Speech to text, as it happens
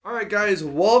right, guys,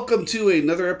 welcome to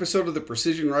another episode of the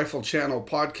Precision Rifle Channel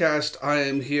podcast. I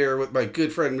am here with my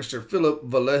good friend, Mr. Philip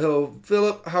Vallejo.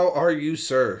 Philip, how are you,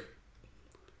 sir?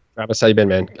 Travis, how you been,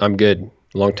 man? I'm good.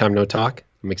 Long time no talk.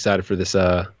 I'm excited for this.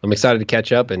 I'm excited to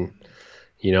catch up and,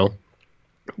 you know,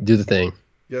 do the thing.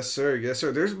 Yes, sir. Yes,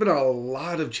 sir. There's been a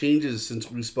lot of changes since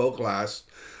we spoke last.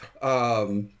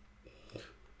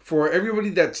 For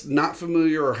everybody that's not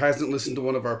familiar or hasn't listened to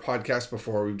one of our podcasts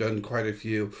before, we've done quite a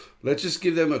few. Let's just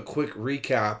give them a quick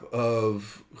recap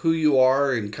of who you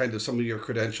are and kind of some of your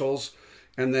credentials.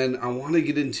 And then I want to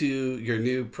get into your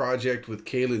new project with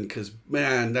Kalen because,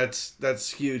 man, that's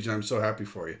huge. And I'm so happy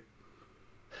for you.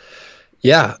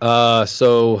 Yeah.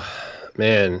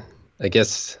 Man, I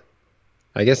guess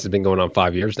it's been going on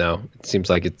 5 years now. It seems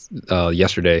like it's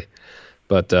yesterday.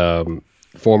 But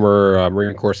former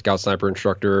Marine Corps Scout Sniper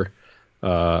instructor.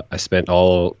 I spent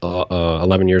all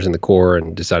 11 years in the Corps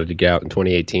and decided to get out in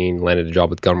 2018. Landed a job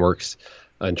with Gunworks.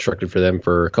 Instructed for them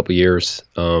for a couple years.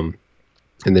 And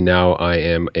then now I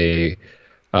am the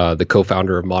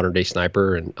co-founder of Modern Day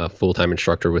Sniper and a full-time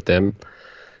instructor with them.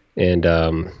 And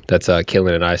that's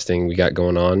Kalen and I's thing we got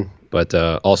going on. But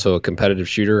also a competitive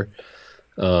shooter.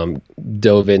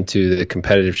 Dove into the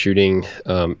competitive shooting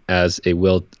as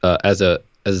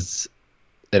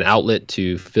an outlet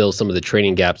to fill some of the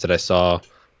training gaps that I saw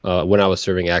when I was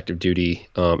serving active duty,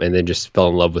 and then just fell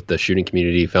in love with the shooting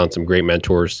community. Found some great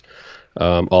mentors,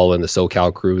 all in the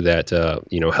SoCal crew that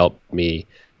helped me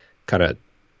kind of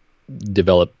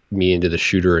develop me into the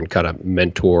shooter and kind of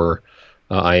mentor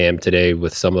I am today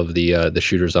with some of the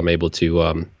shooters I'm able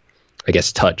to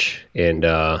touch and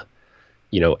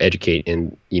educate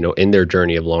in their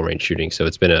journey of long range shooting. So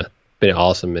it's been an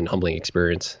awesome and humbling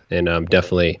experience, and I'm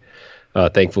definitely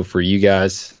thankful for you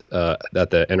guys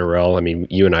at the NRL. I mean,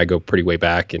 you and I go pretty way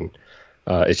back, and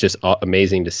it's just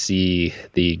amazing to see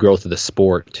the growth of the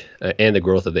sport and the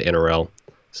growth of the NRL.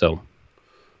 So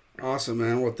awesome,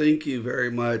 man. Well, thank you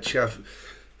very much,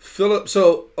 Philip.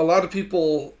 So a lot of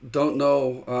people don't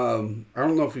know. I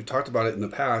don't know if we've talked about it in the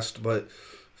past, but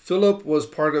Philip was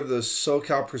part of the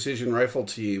SoCal Precision Rifle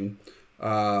team.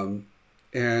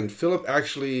 And Philip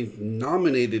actually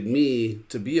nominated me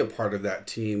to be a part of that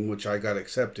team, which I got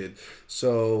accepted.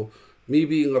 So me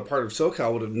being a part of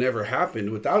SoCal would have never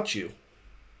happened without you.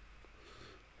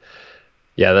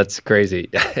 Yeah, that's crazy.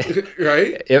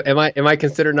 Right? Am I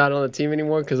considered not on the team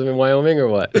anymore because I'm in Wyoming or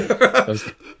what?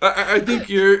 I think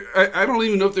I don't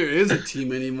even know if there is a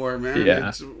team anymore, man.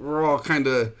 Yeah. We're all kind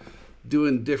of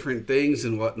doing different things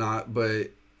and whatnot. But,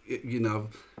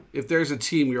 if there's a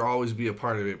team, you'll always be a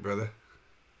part of it, brother.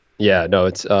 Yeah, no,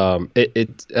 it's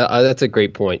that's a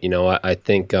great point. I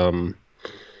think and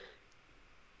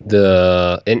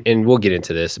we'll get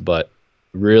into this, but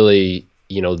really,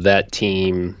 that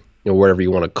team, whatever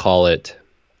you want to call it,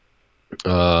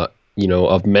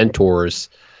 of mentors,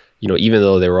 even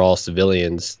though they were all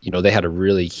civilians, they had a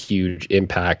really huge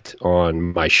impact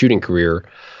on my shooting career.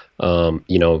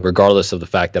 Regardless of the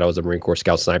fact that I was a Marine Corps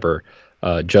Scout Sniper,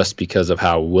 just because of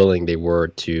how willing they were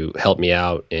to help me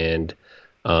out. And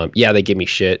they gave me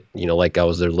shit, like I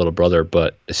was their little brother,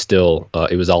 but still,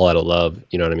 it was all out of love.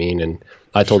 You know what I mean? And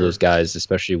I told those guys,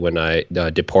 especially when I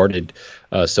departed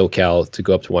SoCal to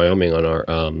go up to Wyoming on our,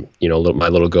 my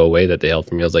little go away that they held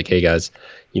for me. I was like, hey guys,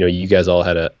 you guys all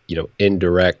had a,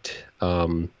 indirect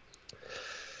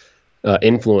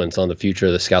influence on the future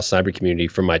of the Scout Sniper community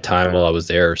from my time while I was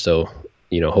there. So,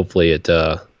 hopefully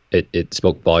it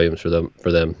spoke volumes for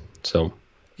them. So.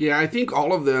 Yeah, I think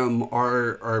all of them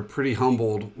are pretty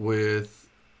humbled with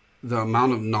the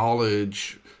amount of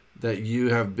knowledge that you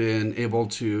have been able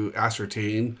to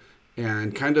ascertain,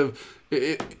 and kind of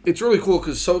it's really cool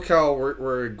because SoCal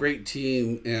we're a great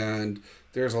team, and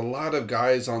there's a lot of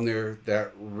guys on there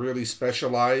that really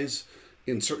specialize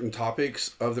in certain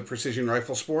topics of the precision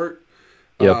rifle sport.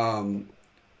 Yep.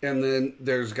 And then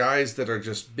there's guys that are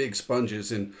just big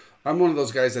sponges, and I'm one of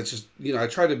those guys that's just, I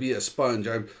try to be a sponge.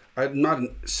 I'm not a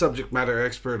subject matter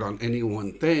expert on any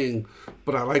one thing,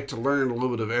 but I like to learn a little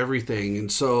bit of everything.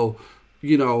 And so,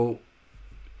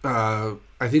 I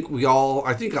think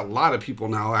a lot of people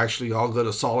now actually all go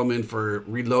to Solomon for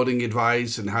reloading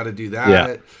advice and how to do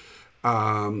that.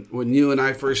 Yeah. When you and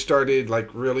I first started, like,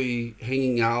 really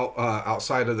hanging out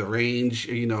outside of the range,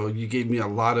 you gave me a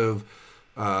lot of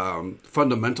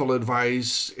fundamental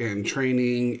advice and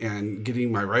training and getting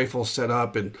my rifle set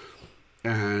up and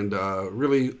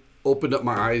really opened up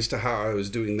my eyes to how I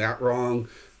was doing that wrong.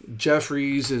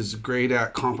 Jeffries is great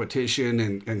at competition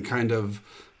and kind of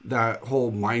that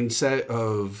whole mindset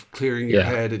of clearing your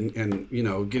head and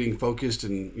getting focused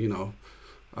and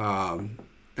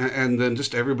and then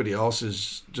just everybody else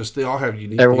is just, they all have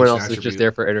unique. Everyone else is just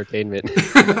there for entertainment.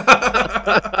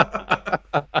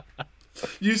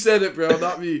 You said it, bro,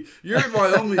 not me. You're in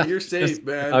Wyoming. You're safe,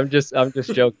 man. I'm just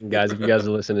joking, guys. If you guys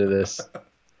are listening to this,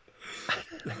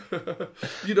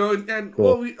 and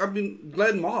cool. Well, I mean,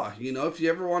 Glen Ma. If you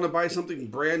ever want to buy something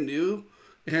brand new,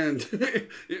 and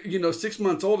 6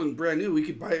 months old and brand new, we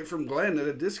could buy it from Glen at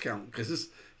a discount because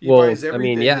he buys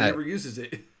everything and never uses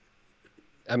it.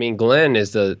 I mean, Glenn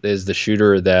is the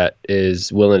shooter that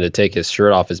is willing to take his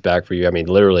shirt off his back for you. I mean,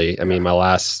 literally. I mean, my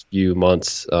last few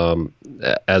months,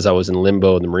 as I was in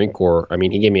limbo in the Marine Corps, I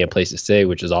mean, he gave me a place to stay,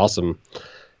 which is awesome.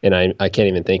 And I can't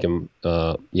even thank him,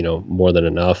 more than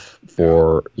enough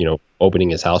for, opening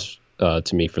his house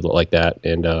to me for like that.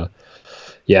 And I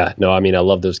mean, I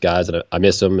love those guys and I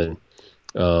miss them. And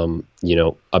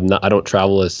I don't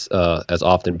travel as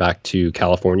often back to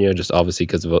California, just obviously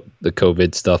because of the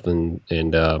COVID stuff and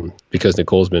because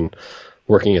Nicole's been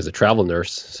working as a travel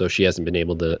nurse, so she hasn't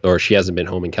been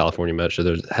home in California much. So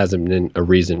there hasn't been a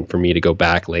reason for me to go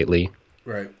back lately.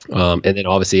 Right. And then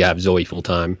obviously I have Zoe full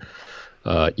time,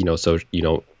 so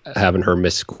having her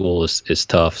miss school is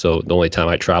tough. So the only time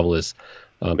I travel is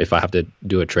if I have to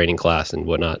do a training class and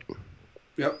whatnot.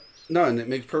 Yep. No, and it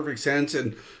makes perfect sense.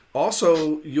 And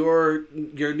also, your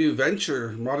new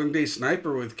venture, Modern Day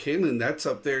Sniper with Kaylin, that's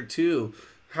up there too.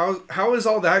 How is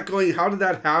all that going? How did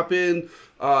that happen?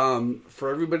 For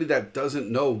everybody that doesn't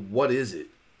know, what is it?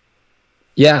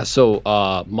 Yeah, so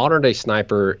Modern Day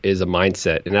Sniper is a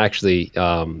mindset, and actually,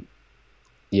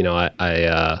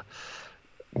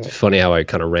 it's funny how I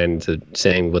kind of ran into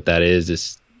saying what that is.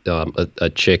 Is a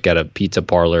chick at a pizza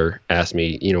parlor asked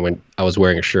me, when I was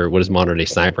wearing a shirt, what is Modern Day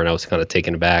Sniper? And I was kind of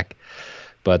taken aback.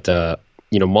 But,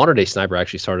 Modern Day Sniper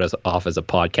actually started off as a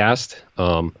podcast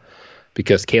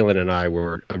because Kaylin and I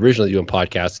were originally doing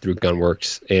podcasts through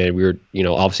Gunworks. And we were,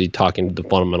 obviously talking the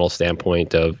fundamental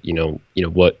standpoint of,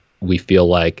 what we feel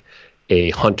like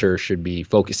a hunter should be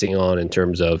focusing on in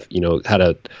terms of, how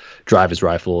to drive his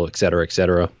rifle, et cetera, et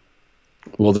cetera.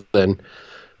 Well, then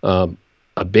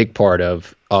a big part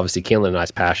of, obviously, Kaylin and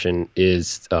I's passion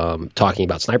is talking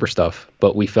about sniper stuff,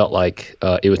 but we felt like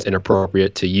it was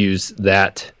inappropriate to use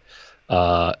that,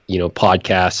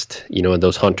 podcast, and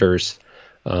those hunters,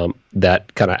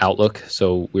 that kind of outlook.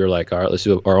 So we were like, all right, let's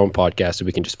do our own podcast so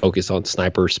we can just focus on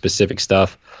sniper specific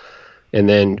stuff. And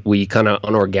then we kind of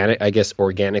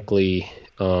organically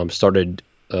started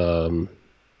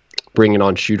bringing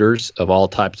on shooters of all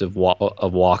types of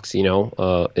walks,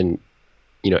 and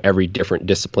every different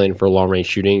discipline for long range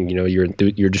shooting.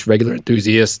 You're just regular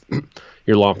enthusiasts,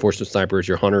 you're law enforcement snipers,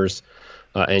 you're hunters,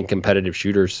 and competitive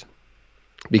shooters.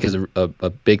 Because a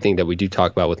big thing that we do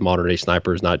talk about with Modern Day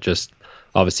Sniper is not just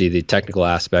obviously the technical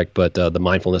aspect, but the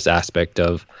mindfulness aspect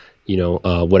of,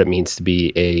 what it means to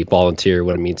be a volunteer,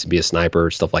 what it means to be a sniper,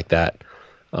 stuff like that.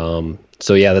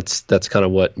 So yeah, that's kind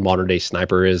of what Modern Day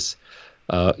Sniper is.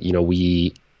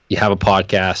 You have a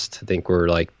podcast. I think we're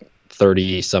like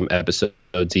 30 some episodes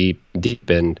deep,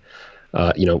 and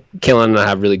Kaylin and I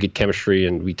have really good chemistry,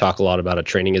 and we talk a lot about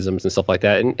trainingisms and stuff like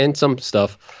that, and some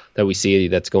stuff that we see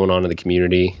that's going on in the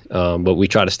community. But we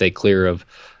try to stay clear of,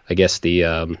 I guess,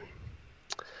 I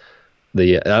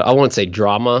won't say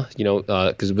drama,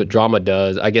 because what drama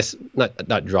does, I guess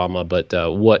not drama, but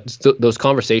those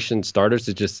conversation starters,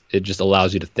 it just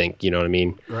allows you to think. You know what I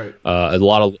mean? Right. A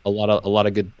lot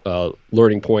of good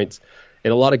learning points,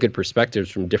 and a lot of good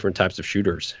perspectives from different types of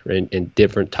shooters and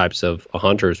different types of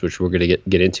hunters, which we're going to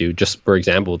get into. Just for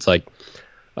example, it's like,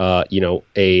 a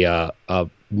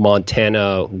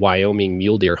Montana, Wyoming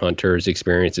mule deer hunter's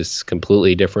experience is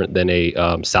completely different than a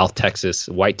South Texas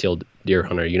white-tailed deer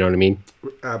hunter. You know what I mean?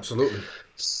 Absolutely.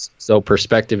 So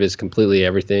perspective is completely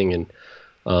everything, and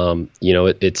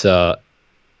it's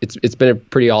been a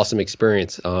pretty awesome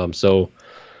experience. So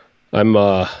I'm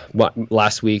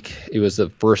last week it was the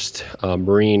first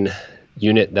Marine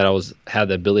unit that had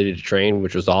the ability to train,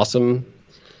 which was awesome.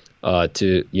 I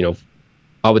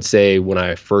would say when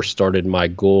I first started my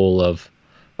goal of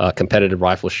competitive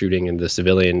rifle shooting in the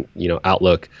civilian,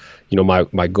 outlook,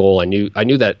 my goal, I knew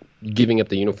that giving up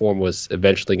the uniform was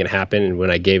eventually going to happen. And when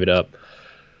I gave it up,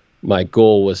 my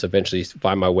goal was eventually to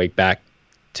find my way back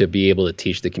to be able to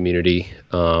teach the community.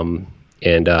 And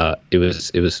it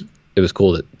was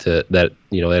cool that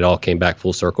it all came back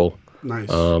full circle. Nice.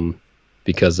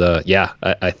 Because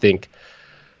I think,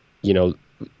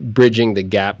 bridging the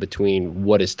gap between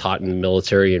what is taught in the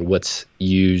military and what's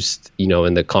used,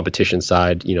 in the competition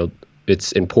side,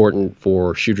 it's important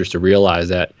for shooters to realize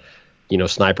that,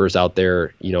 snipers out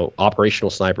there, operational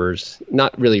snipers,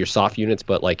 not really your soft units,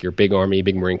 but like your big Army,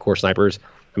 big Marine Corps snipers.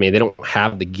 I mean, they don't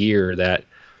have the gear that,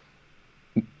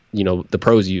 the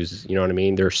pros use. You know what I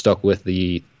mean? They're stuck with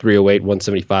the 308,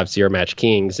 175 Sierra Match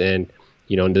Kings, and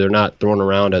they're not throwing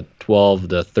around a 12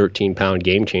 to 13 pound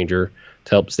game changer to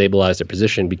help stabilize their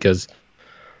position, because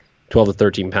 12 to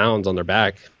 13 pounds on their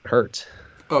back hurts.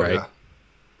 Oh, right?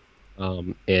 Yeah.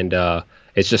 And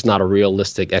it's just not a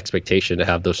realistic expectation to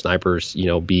have those snipers,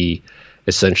 be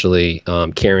essentially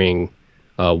carrying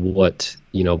what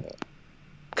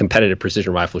competitive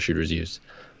precision rifle shooters use.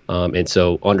 And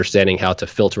so understanding how to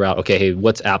filter out, okay, hey,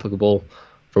 what's applicable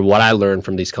for what I learned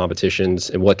from these competitions,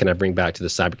 and what can I bring back to the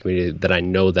sniper community that I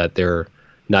know that they're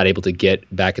not able to get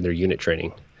back in their unit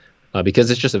training, because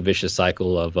it's just a vicious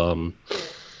cycle of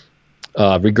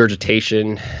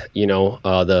regurgitation.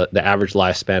 The average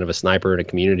lifespan of a sniper in a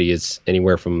community is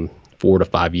anywhere from 4 to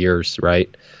 5 years, right?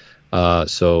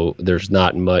 So there's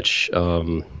not much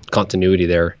continuity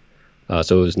there.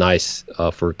 So it was nice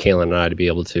for Kalen and I to be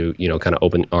able to, kind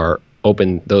of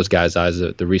open those guys' eyes,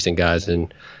 the recent guys,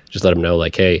 and just let them know,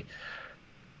 like, hey,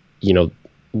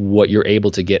 what you're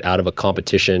able to get out of a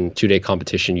competition, 2-day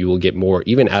competition, you will get more,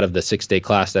 even out of the 6-day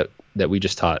class that we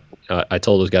just taught. I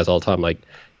told those guys all the time, like,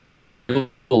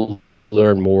 you'll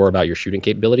learn more about your shooting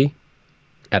capability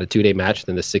at a 2-day match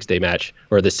than the 6-day match,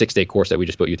 or the 6-day course that we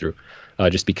just put you through.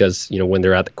 Just because, when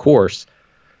they're at the course,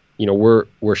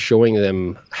 we're showing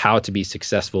them how to be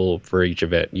successful for each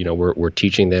event. We're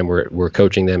teaching them, we're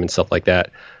coaching them and stuff like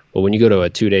that. But when you go to a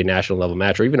 2-day national level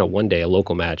match, or even a 1-day, a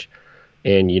local match,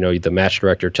 and the match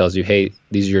director tells you, hey,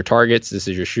 these are your targets, this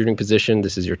is your shooting position,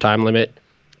 this is your time limit,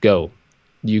 go.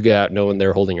 You get out knowing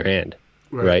they're holding your hand,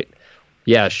 right?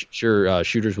 Yeah, sure.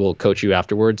 Shooters will coach you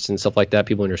afterwards and stuff like that,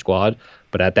 people in your squad.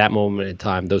 But at that moment in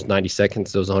time, those 90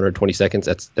 seconds, those 120 seconds,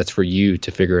 that's for you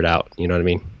to figure it out. You know what I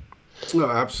mean? No,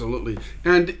 absolutely.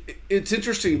 And it's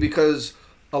interesting because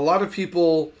a lot of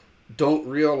people don't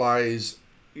realize,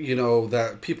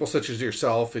 that people such as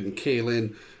yourself and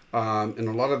Kalen, and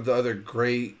a lot of the other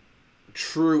great,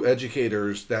 true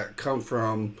educators that come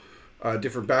from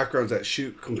different backgrounds that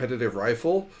shoot competitive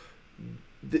rifle,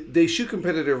 they shoot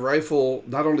competitive rifle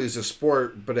not only as a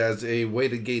sport, but as a way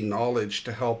to gain knowledge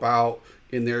to help out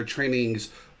in their trainings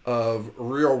of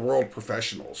real world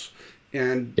professionals.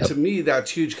 And to me,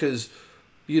 that's huge because,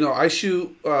 I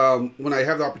shoot, when I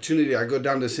have the opportunity, I go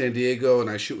down to San Diego and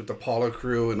I shoot with the Paula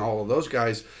crew and all of those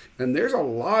guys. And there's a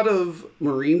lot of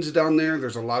Marines down there.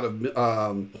 There's a lot of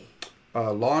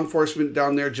law enforcement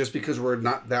down there, just because we're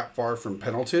not that far from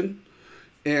Pendleton.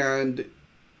 And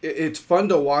it's fun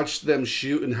to watch them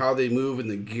shoot and how they move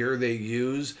and the gear they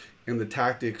use and the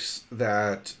tactics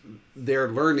that they're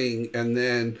learning. And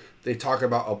then they talk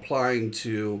about applying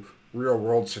to real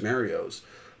world scenarios.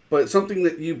 But something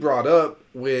that you brought up,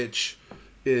 which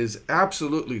is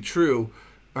absolutely true,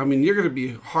 I mean, you're going to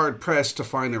be hard pressed to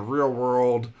find a real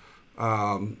world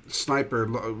sniper,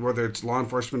 whether it's law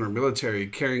enforcement or military,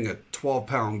 carrying a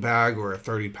 12-pound bag or a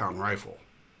 30-pound rifle.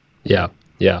 Yeah.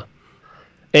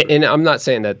 And I'm not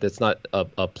saying that that's not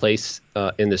a place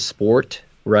in the sport,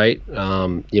 right?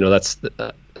 That's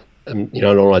I don't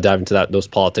want to dive into those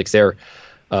politics there,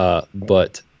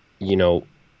 but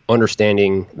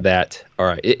understanding that, all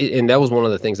right, and that was one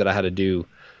of the things that I had to do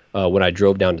when I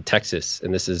drove down to Texas,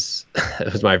 and it was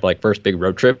my first big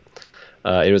road trip.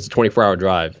 It was a 24-hour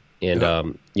drive, and I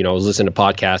was listening to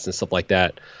podcasts and stuff like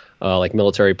that, like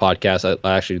military podcasts.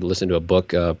 I actually listened to a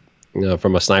book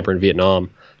from a sniper in Vietnam,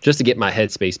 just to get my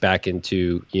headspace back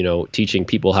into teaching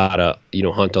people how to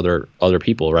hunt other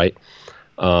people, right?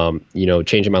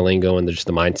 Changing my lingo and just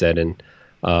the mindset, and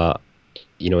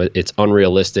it's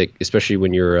unrealistic, especially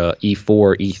when you're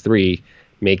E4, E3,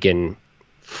 making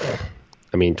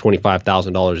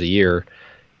 $25,000 a year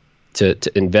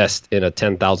to invest in a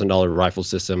 $10,000 rifle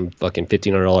system, fucking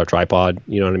 $1,500 tripod.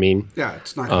 You know what I mean? Yeah,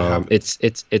 it's not gonna happen.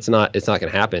 It's not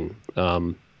gonna happen.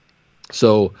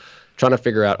 So trying to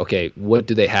figure out, okay, what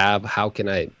do they have? How can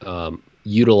I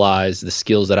utilize the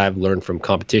skills that I've learned from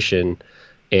competition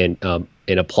and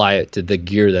apply it to the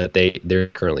gear that they're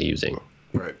currently using?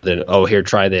 Right. Then, here,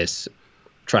 try this,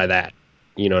 try that.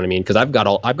 You know what I mean? Because I've got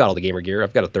all the gamer gear.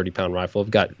 I've got a 30-pound rifle.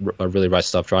 I've got a really nice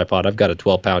stuffed tripod. I've got a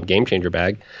 12-pound game changer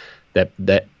bag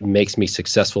that makes me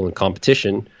successful in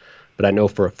competition. But I know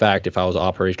for a fact, if I was an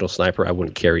operational sniper, I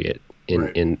wouldn't carry it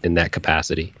in that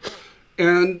capacity.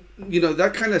 And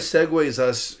that kind of segues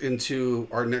us into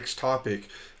our next topic.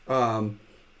 The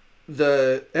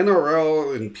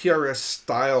NRL and PRS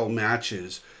style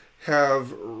matches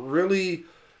have really,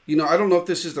 I don't know if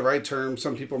this is the right term.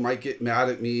 Some people might get mad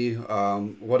at me,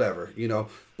 whatever,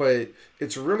 but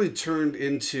it's really turned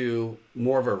into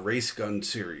more of a race gun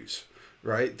series,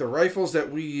 right? The rifles that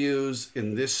we use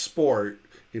in this sport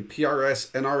in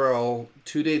PRS, NRL,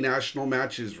 2-day national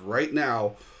matches right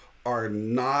now are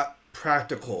not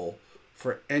practical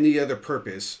for any other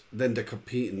purpose than to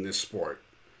compete in this sport.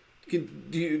 Do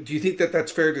you think that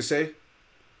that's fair to say?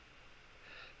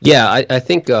 Yeah, I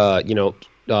think Scott.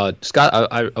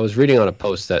 I was reading on a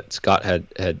post that Scott had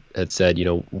said,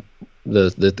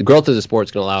 the growth of the sport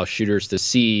is going to allow shooters to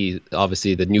see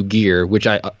obviously the new gear, which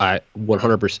I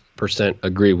 100%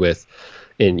 agree with,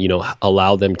 and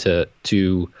allow them to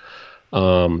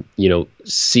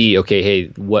see, okay, hey,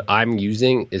 what I'm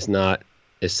using is not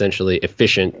essentially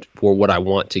efficient for what I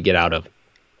want to get out of.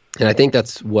 And I think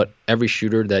that's what every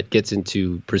shooter that gets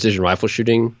into precision rifle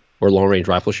shooting or long range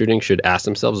rifle shooting should ask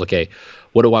themselves, okay,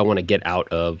 what do I want to get out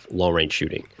of long range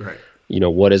shooting? Right.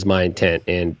 What is my intent?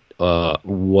 And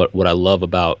what I love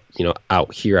about,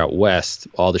 out west,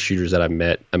 all the shooters that I've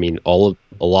met, I mean, a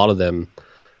lot of them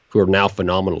who are now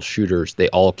phenomenal shooters, they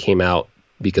all came out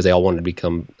because they all wanted to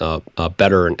become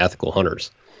better and ethical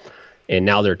hunters. And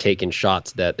now they're taking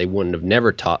shots that they wouldn't have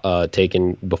never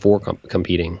taken before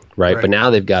competing, right? But now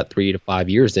they've got 3 to 5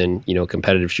 years in,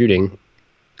 competitive shooting,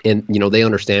 and they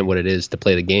understand what it is to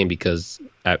play the game, because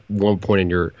at one point in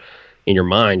your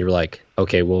mind you're like,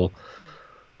 okay, well,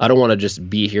 I don't want to just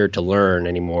be here to learn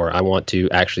anymore. I want to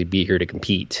actually be here to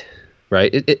compete, right?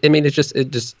 It's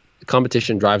just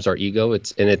competition drives our ego.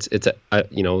 It's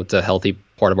a healthy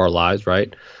part of our lives,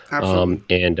 right?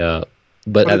 Absolutely.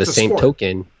 But at the same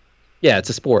token, yeah, it's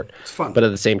a sport. It's fun. But at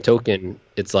the same token,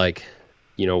 it's like,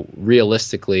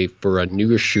 realistically, for a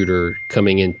newer shooter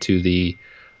coming into the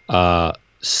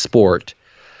sport,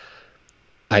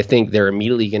 I think they're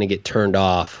immediately going to get turned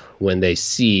off when they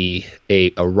see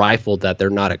a rifle that they're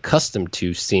not accustomed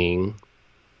to seeing,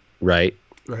 right?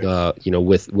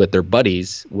 With their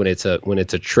buddies, when it's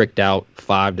a tricked out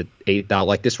 5 to 8 out,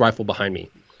 like this rifle behind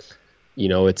me.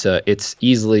 It's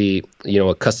easily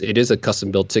it is a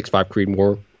custom built 6.5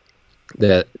 Creedmoor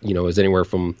that is anywhere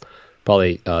from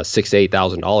probably $6,000 to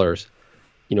 $8,000.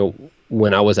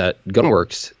 When I was at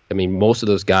Gunworks, I mean, most of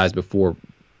those guys before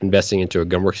investing into a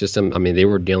Gunworks system, I mean, they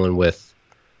were dealing with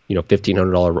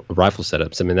 $1,500 rifle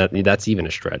setups. I mean, that's even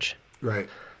a stretch. Right.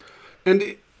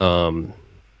 And the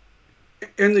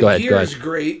gear is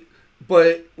great,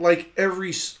 but like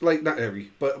not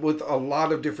every, but with a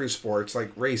lot of different sports like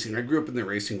racing. I grew up in the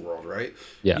racing world, right?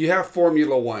 Yeah. You have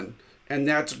Formula One, and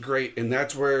that's great, and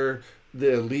that's where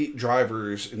the elite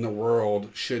drivers in the world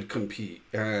should compete.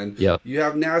 And you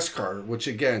have NASCAR, which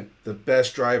again, the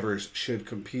best drivers should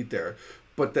compete there.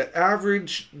 But the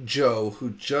average Joe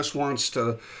who just wants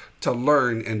to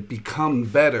learn and become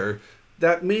better,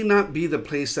 that may not be the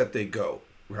place that they go,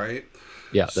 right?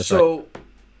 Yeah, that's so right.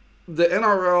 The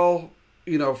NRL,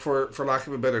 for lack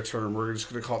of a better term, we're just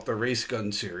going to call it the Race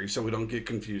Gun Series, so we don't get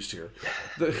confused here.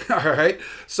 All right,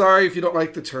 sorry if you don't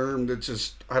like the term. That's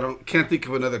just can't think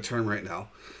of another term right now.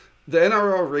 The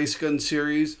NRL Race Gun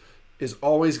Series is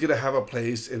always going to have a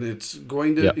place, and it's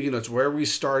going to, it's where we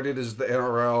started as the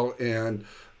NRL, and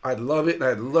I love it, and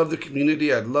I love the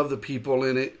community, I love the people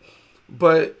in it,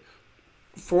 but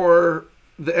for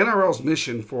the NRL's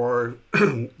mission for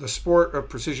the sport of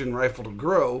precision rifle to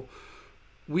grow,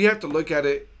 we have to look at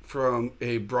it from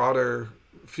a broader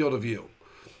field of view.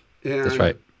 And that's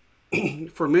right.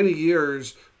 For many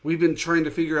years, we've been trying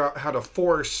to figure out how to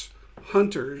force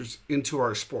hunters into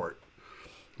our sport.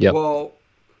 Yeah. Well,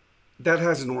 that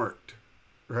hasn't worked,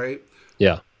 right?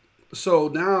 Yeah. So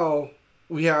now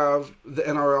we have the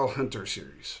NRL Hunter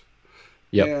Series.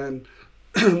 Yeah. And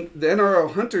the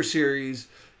NRL Hunter Series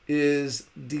is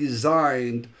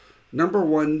designed, number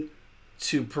one,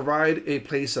 to provide a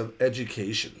place of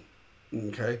education.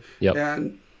 Okay? Yep.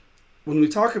 And when we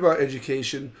talk about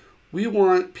education, we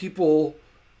want people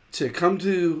to come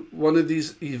to one of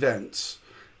these events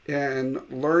and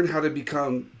learn how to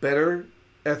become better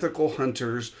ethical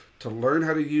hunters, to learn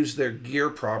how to use their gear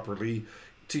properly,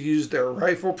 to use their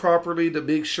rifle properly, to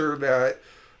make sure that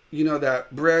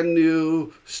that brand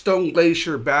new Stone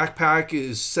Glacier backpack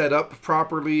is set up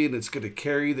properly and it's going to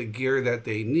carry the gear that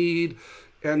they need,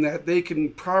 and that they can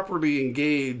properly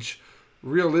engage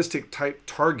realistic type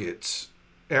targets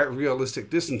at realistic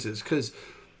distances. Because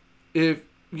if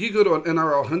you go to an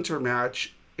NRL Hunter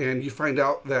match and you find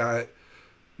out that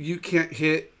you can't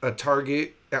hit a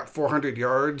target at 400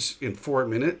 yards in 4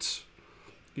 minutes,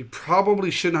 you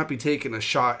probably should not be taking a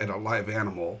shot at a live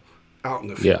animal out in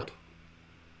the field.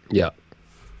 Yeah.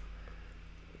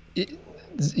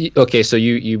 Okay, so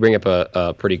you bring up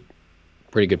a pretty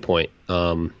good point.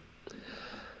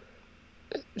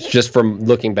 Just from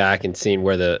looking back and seeing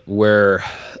where the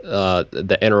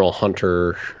NRL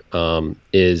Hunter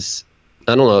is,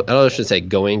 I don't know. I don't know if I should say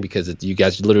going because you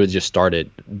guys literally just started,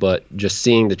 but just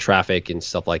seeing the traffic and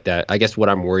stuff like that. I guess what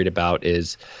I'm worried about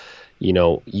is, you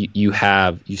know, you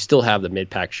still have the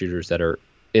mid-pack shooters that are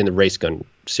in the race gun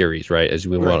series, right? As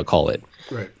we want to call it.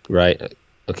 Right.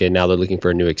 Okay. Now they're looking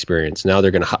for a new experience. Now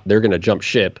they're gonna jump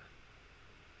ship,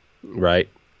 right?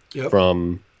 Yep.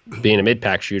 From being a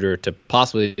mid-pack shooter to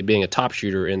possibly being a top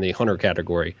shooter in the hunter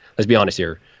category. Let's be honest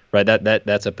here, right?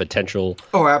 That's a potential.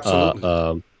 Oh,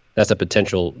 absolutely. That's a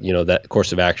potential, you know, that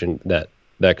course of action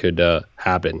that could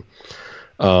happen.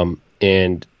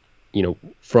 And you know,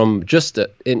 from just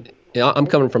I'm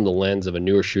coming from the lens of a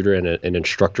newer shooter and an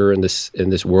instructor in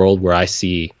this world where I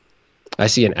see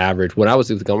an average. When I was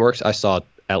with Gunwerks, I saw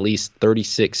at least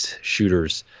 36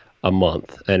 shooters a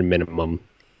month at a minimum.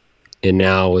 And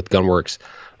now with Gunwerks,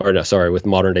 with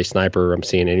Modern Day Sniper, I'm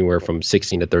seeing anywhere from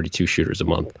 16 to 32 shooters a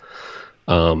month.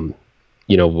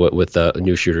 You know, with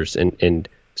new shooters, and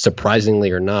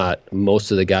surprisingly or not, most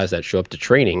of the guys that show up to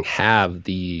training have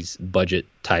these budget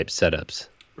type setups.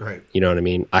 Right. You know what I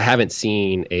mean? I haven't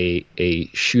seen a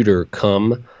shooter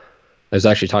come. I was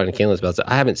actually talking to Kaylin about this.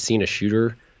 I haven't seen a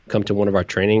shooter come to one of our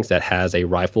trainings that has a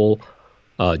rifle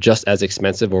just as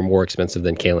expensive or more expensive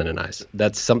than Kaylin and I's.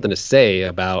 That's something to say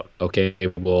about, okay,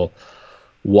 well,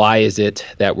 why is it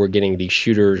that we're getting these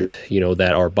shooters, you know,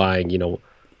 that are buying, you know,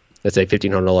 let's say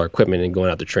 $1,500 equipment and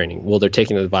going out to training? Well, they're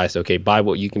taking the advice, okay, buy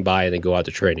what you can buy and then go out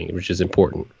to training, which is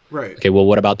important. Right. Okay, well,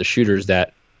 what about the shooters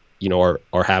that, you know,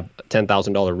 are have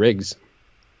 $10,000 rigs?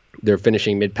 They're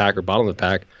finishing mid-pack or bottom of the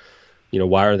pack. You know,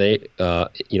 why are they?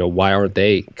 Why aren't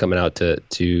they coming out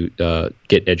to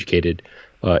get educated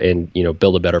and, you know,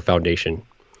 build a better foundation?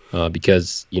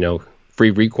 Because, you know, free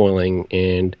recoiling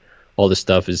and all this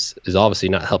stuff is obviously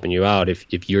not helping you out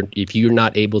if you're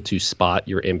not able to spot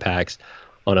your impacts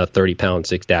on a 30-pound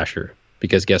 6-dasher.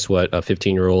 Because guess what? A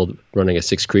 15-year-old running a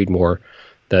 6 Creedmoor,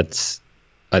 that's,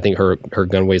 I think her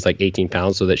gun weighs like 18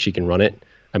 pounds so that she can run it.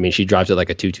 I mean, she drives it like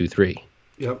a 223.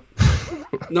 Yep.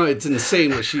 No, it's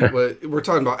insane what we're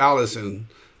talking about Allison.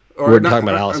 We're talking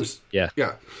about Allison. Yeah.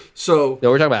 So no,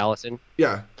 we're talking about Allison.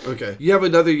 Yeah. Okay. You have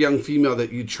another young female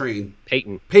that you train.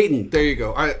 Peyton. There you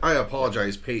go. I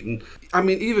apologize, Peyton. I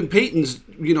mean, even Peyton's,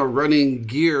 you know, running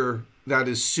gear that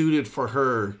is suited for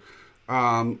her,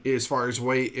 as far as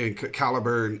weight and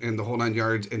caliber and the whole 9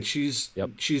 yards, and she's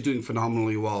doing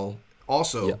phenomenally well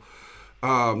also.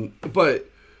 Yep. But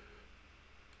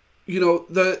you know,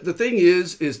 the thing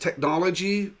is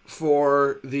technology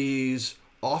for these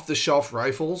off-the-shelf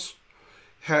rifles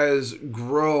has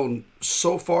grown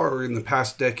so far in the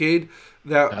past decade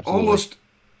that Absolutely. Almost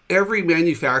every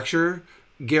manufacturer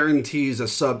guarantees a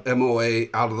sub MOA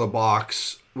out of the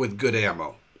box with good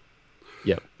ammo.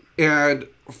 Yep. And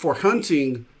for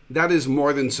hunting, that is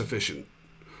more than sufficient.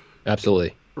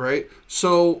 Absolutely. Right?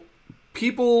 So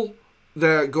people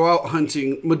that go out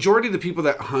hunting, majority of the people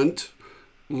that hunt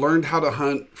learned how to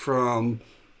hunt from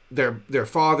their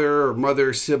father or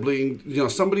mother, sibling, you know,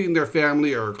 somebody in their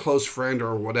family or a close friend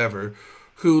or whatever,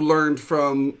 who learned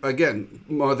from, again,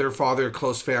 mother, father,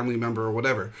 close family member or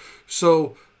whatever.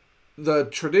 So the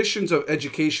traditions of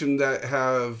education that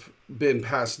have been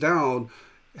passed down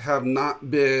have not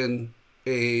been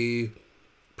a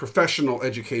professional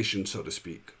education, so to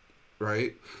speak,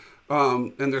 right?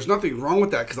 And there's nothing wrong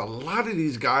with that because a lot of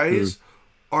these guys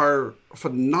are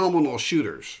phenomenal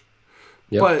shooters.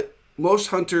 Yep. But most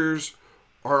hunters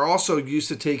are also used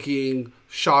to taking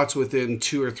shots within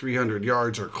 200 or 300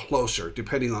 yards or closer,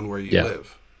 depending on where you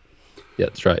live. Yeah,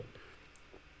 that's right.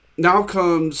 Now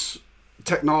comes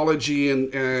technology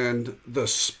and the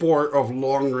sport of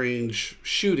long-range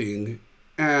shooting.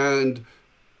 And,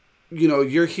 you know,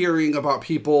 you're hearing about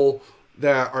people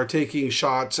that are taking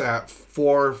shots at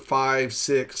 4, 5,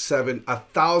 6, 7,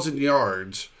 1,000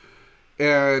 yards.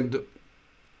 And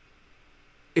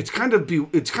it's kind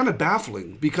of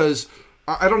baffling because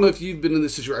I don't know if you've been in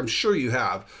this situation. I'm sure you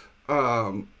have.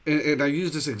 And I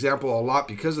use this example a lot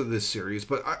because of this series.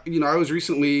 But, I was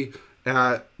recently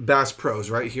at Bass Pros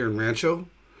right here in Rancho.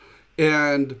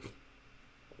 And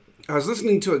I was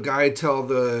listening to a guy tell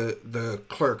the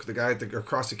clerk, the guy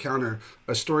across the counter,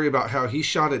 a story about how he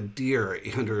shot a deer at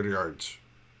 800 yards.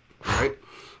 Right?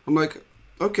 I'm like,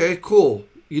 okay, cool.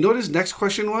 You know what his next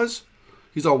question was?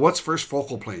 He's all, what's first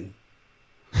focal plane?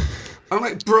 I'm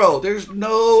like, bro, there's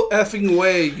no effing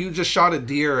way you just shot a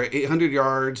deer at 800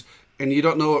 yards and you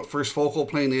don't know what first focal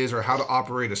plane is or how to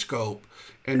operate a scope.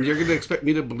 And you're going to expect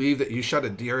me to believe that you shot a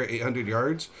deer at 800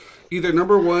 yards? Either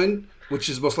number one, which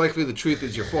is most likely the truth,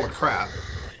 is you're full of crap.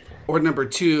 Or number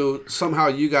two, somehow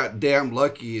you got damn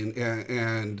lucky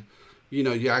and you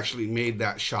know, you actually made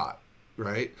that shot,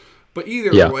 right? But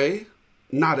either way,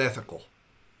 not ethical.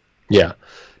 Yeah.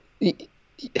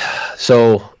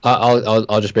 So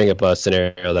I'll just bring up a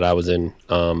scenario that I was in.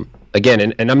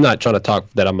 Again, and I'm not trying to talk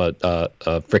that I'm a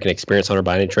freaking experienced hunter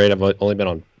by any trade. I've only been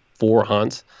on 4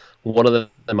 hunts. One of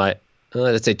them,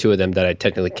 let's say 2 of them that I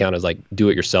technically count as like do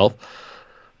it yourself,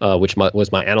 which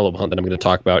was my antelope hunt that I'm going to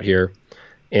talk about here.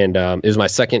 And it was my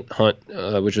second hunt,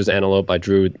 which was antelope. I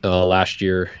drew last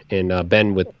year, and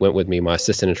Ben went with me, my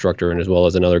assistant instructor, and as well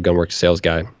as another Gunworks sales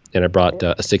guy. And I brought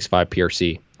a 6.5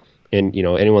 PRC. And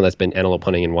anyone that's been antelope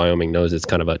hunting in Wyoming knows it's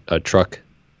kind of a truck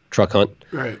hunt.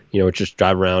 Right. Just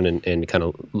drive around and kind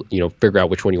of figure out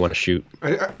which one you want to shoot.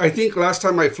 I think last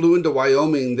time I flew into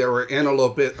Wyoming, there were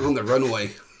antelope on the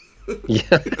runway.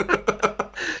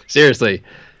 Yeah. Seriously.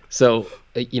 So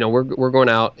we're going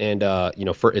out, and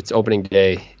for it's opening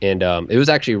day, and it was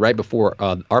actually right before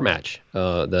our match,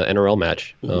 the NRL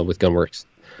match with Gunworks.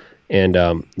 And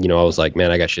I was like,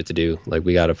 man, I got shit to do. Like,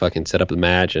 we got to fucking set up the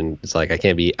match, and it's like I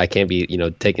can't be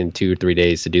taking 2 or 3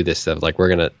 days to do this stuff. Like, we're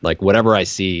gonna, like, whatever I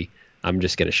see, I'm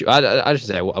just gonna shoot. I should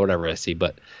say whatever I see,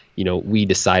 but we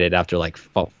decided after like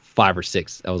 5 or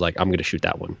 6, I was like, I'm gonna shoot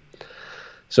that one.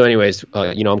 So anyways,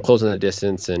 I'm closing the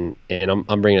distance, and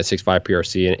I'm bringing a 6.5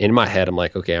 PRC, and in my head I'm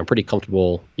like, okay, I'm pretty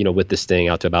comfortable with this thing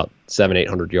out to about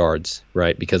 700-800 yards,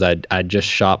 right? Because I just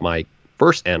shot my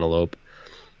first antelope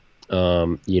with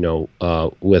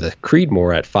a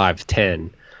Creedmoor at 5.10,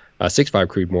 6.5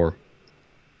 Creedmoor.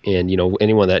 And,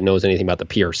 anyone that knows anything about the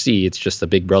PRC, it's just the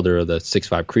big brother of the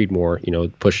 6.5 Creedmoor,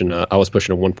 I was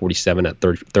pushing a 147 at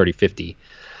 30-50.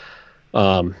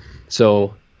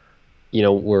 So,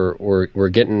 we're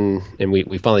getting, and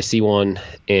we finally see one.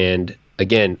 And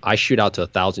again, I shoot out to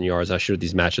 1,000 yards. I shoot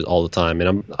these matches all the time.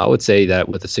 And I would say that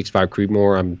with a 6.5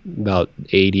 Creedmoor, I'm about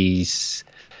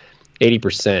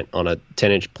 80% on a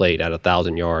 10-inch plate at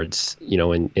 1,000 yards,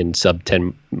 in sub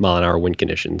 10 mile an hour wind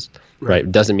conditions, right?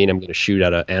 It doesn't mean I'm going to shoot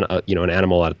at an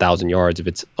animal at 1,000 yards if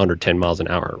it's under 10 miles an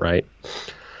hour, right?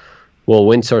 Well,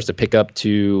 wind starts to pick up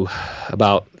to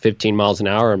about 15 miles an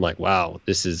hour. I'm like, wow,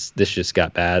 this just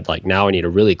got bad. Like, now I need to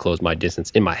really close my distance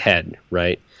in my head,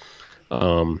 right?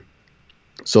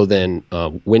 So then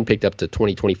wind picked up to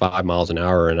 20-25 miles an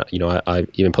hour, and I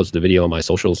even posted a video on my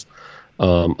socials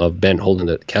of Ben holding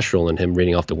the Kestrel and him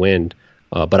reading off the wind.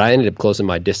 But I ended up closing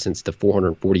my distance to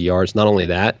 440 yards. Not only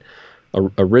that,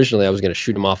 originally I was going to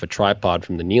shoot him off a tripod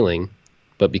from the kneeling,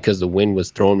 but because the wind was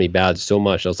throwing me bad so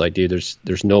much, I was like, dude,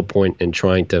 there's no point in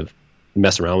trying to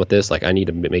mess around with this. Like, I need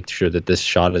to make sure that this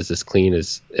shot is as clean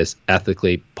as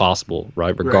ethically possible,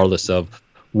 right? Regardless of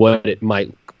what it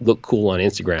might look cool on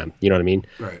Instagram. You know what I mean?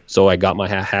 Right. So I got my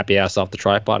happy ass off the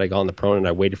tripod. I got on the prone, and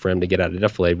I waited for him to get out of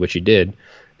defilade, which he did.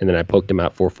 And then I poked him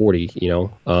at 440,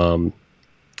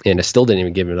 and I still didn't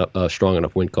even give it a strong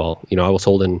enough wind call. I was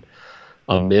holding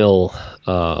a mil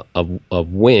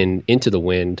of wind into the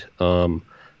wind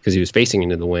because he was facing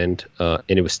into the wind, and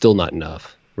it was still not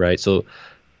enough, right? So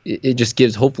it just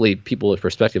gives hopefully people a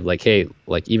perspective, like, hey,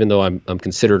 like, even though I'm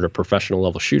considered a professional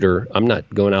level shooter, I'm not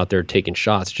going out there taking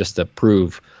shots just to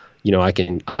prove, I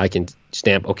can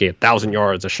stamp, okay, 1,000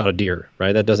 yards, I shot a deer,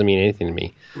 right? That doesn't mean anything to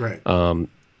me, right?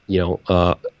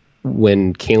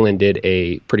 When Kalen did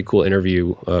a pretty cool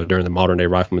interview during the Modern Day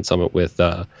Rifleman Summit with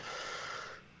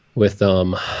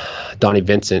Donnie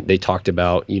Vincent, they talked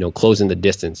about, closing the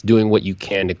distance, doing what you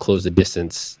can to close the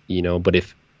distance, but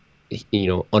if,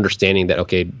 understanding that,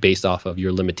 okay, based off of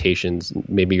your limitations,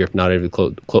 maybe you're not able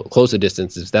to close the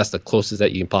distance. If that's the closest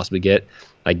that you can possibly get,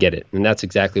 I get it. And that's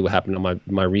exactly what happened on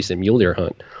my recent mule deer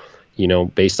hunt.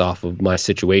 Based off of my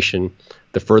situation,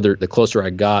 the closer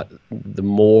I got, the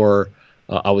more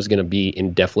I was going to be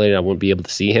in defilade. I wouldn't be able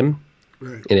to see him.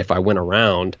 Right. And if I went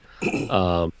around,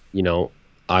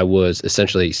 I was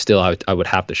essentially still, I would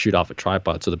have to shoot off a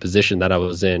tripod. So the position that I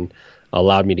was in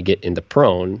allowed me to get into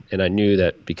prone. And I knew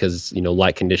that because,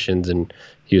 light conditions and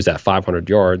he was at 500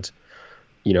 yards,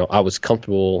 I was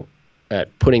comfortable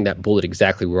at putting that bullet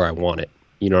exactly where I want it.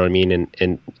 You know what I mean?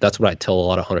 And that's what I tell a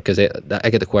lot of hunters, because I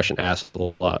get the question asked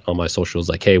a lot on my socials,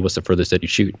 like, hey, what's the furthest that you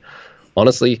shoot?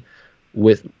 Honestly,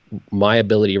 with my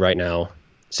ability right now,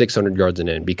 600 yards and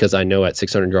in, because I know at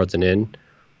 600 yards and in,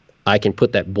 I can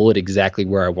put that bullet exactly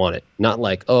where I want it. Not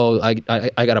like, oh, I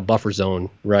got a buffer zone,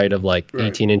 right, of like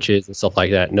 18 inches and stuff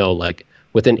like that. No, like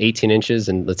within 18 inches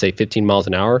and let's say 15 miles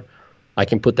an hour, I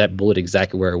can put that bullet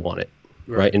exactly where I want it.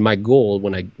 Right. And my goal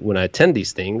when I attend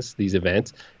these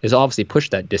events, is obviously push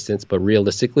that distance, but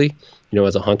realistically,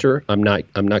 as a hunter, I'm not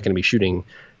going to be shooting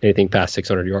anything past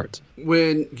 600 yards.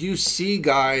 When you see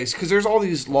guys, because there's all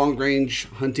these long range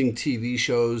hunting TV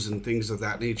shows and things of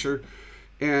that nature,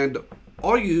 and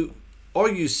all you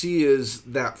see is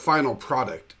that final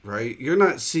product, right? You're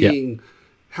not seeing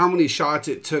how many shots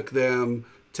it took them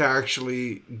to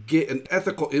actually get an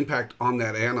ethical impact on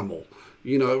that animal.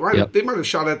 You know, they might have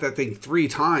shot at that thing 3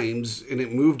 times and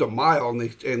it moved a mile,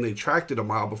 and they tracked it a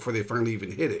mile before they finally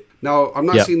even hit it. Now, I'm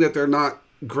not saying that they're not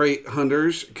great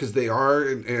hunters, because they are,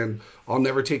 and I'll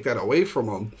never take that away from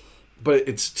them. But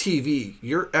it's TV.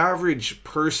 Your average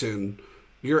person,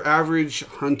 your average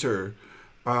hunter,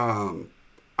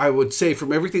 I would say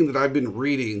from everything that I've been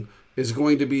reading, is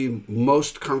going to be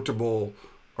most comfortable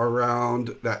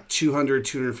around that 200,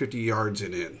 250 yards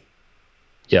and in.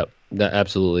 Yep,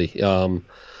 absolutely.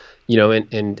 You know,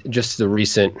 and just the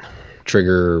recent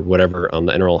trigger or whatever on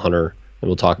the NRL Hunter, and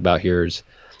we'll talk about here, is,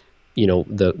 you know,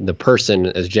 the person,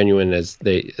 as genuine as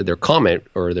their comment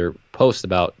or their post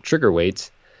about trigger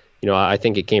weights, you know, I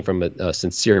think it came from a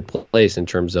sincere place in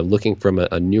terms of looking from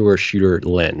a newer shooter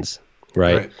lens,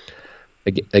 right?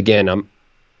 Again, I'm,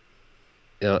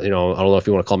 you know, I don't know if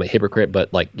you want to call me a hypocrite,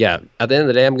 but like, yeah, at the end of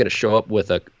the day, I'm going to show up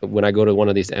with when I go to one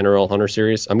of these NRL Hunter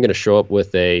series, I'm going to show up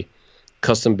with a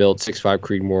custom built 6.5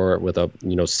 Creedmoor with a,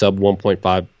 you know, sub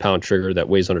 1.5 pound trigger that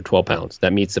weighs under 12 pounds.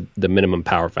 That meets the minimum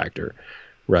power factor,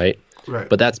 right?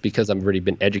 But that's because I've already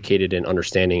been educated in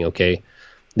understanding, okay,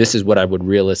 this is what I would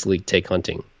realistically take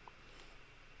hunting.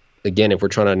 Again, if we're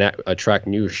trying to attract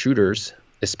new shooters,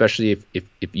 especially if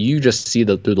you just see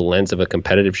through the lens of a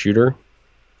competitive shooter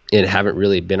and haven't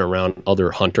really been around other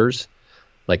hunters,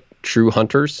 like true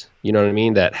hunters, you know what I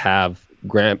mean, that have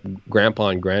grandpa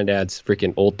and granddad's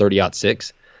freaking old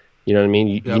 30-06, you know what I mean?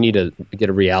 You need to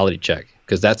get a reality check,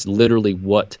 because that's literally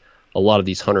what a lot of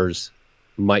these hunters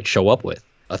might show up with.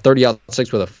 A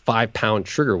 30-06 with a 5-pound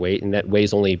trigger weight, and that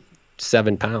weighs only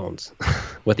 7 pounds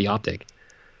with the optic.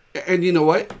 And you know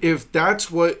what? If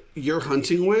that's what you're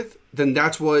hunting with, then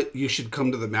that's what you should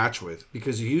come to the match with,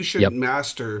 because you should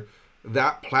master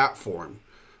that platform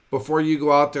before you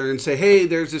go out there and say, hey,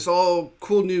 there's this all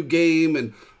cool new game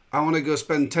and I want to go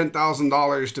spend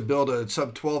 $10,000 to build a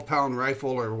sub 12-pound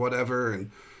rifle or whatever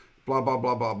and blah, blah,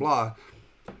 blah, blah, blah.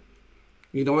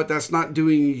 You know what? That's not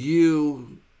doing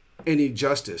you any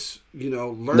justice. You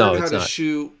know, learn how to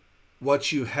shoot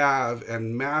what you have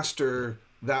and master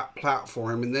that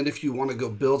platform. And then if you want to go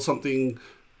build something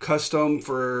custom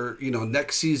for, you know,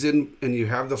 next season and you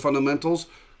have the fundamentals,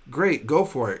 great, go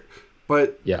for it.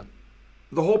 But the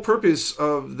whole purpose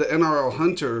of the NRL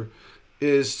Hunter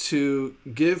is to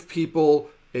give people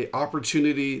an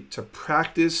opportunity to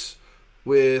practice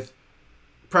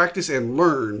and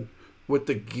learn with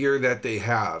the gear that they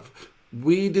have.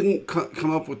 We didn't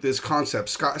come up with this concept.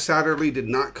 Scott Satterley did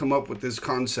not come up with this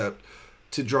concept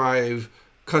to drive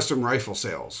custom rifle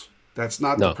sales. That's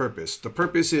not the purpose. The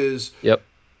purpose is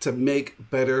to make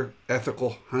better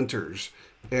ethical hunters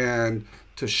and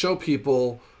to show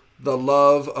people the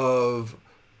love of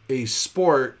a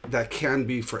sport that can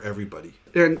be for everybody.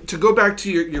 And to go back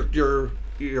to your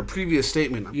previous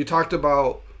statement, you talked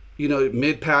about, you know,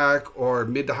 mid-pack or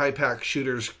mid to high-pack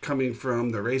shooters coming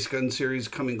from the race gun series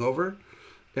coming over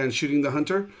and shooting the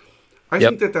hunter. I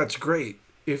think that that's great.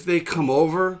 If they come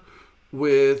over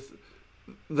with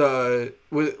the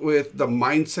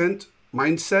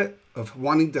mindset of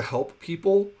wanting to help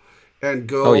people and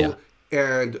go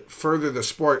and further the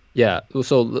sport. Yeah.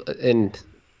 So, and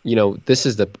you know, this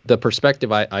is the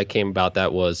perspective I came about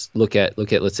that was look at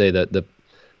let's say the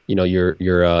you know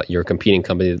your competing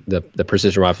company, the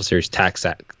Precision Rifle Series TAC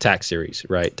series,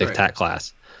 right? TAC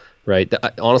class, right?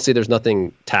 Honestly, there's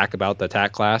nothing TAC about the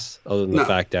TAC class other than the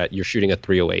fact that you're shooting a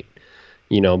 308.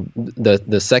 You know,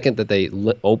 the second that they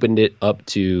opened it up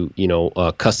to, you know,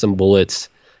 custom bullets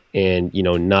and, you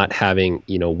know, not having,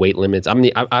 you know, weight limits. I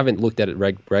mean, I haven't looked at it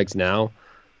regs now,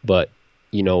 but,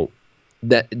 you know,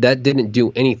 that didn't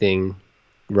do anything,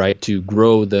 right, to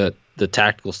grow the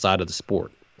tactical side of the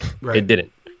sport. Right. It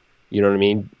didn't. You know what I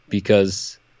mean?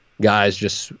 Because guys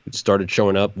just started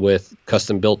showing up with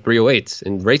custom built 308s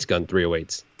and race gun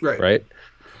 308s. Right?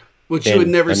 Which you would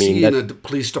never see in a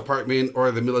police department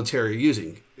or the military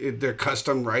using. They're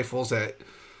custom rifles that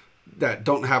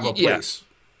don't have a place.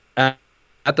 At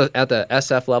the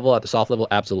SF level, at the soft level,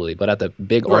 absolutely. But at the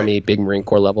big Army, big Marine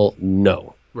Corps level,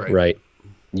 no. Right.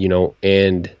 You know,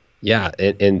 and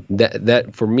that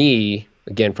for me,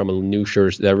 again, from a new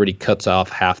shooter, that really cuts off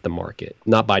half the market.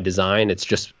 Not by design. It's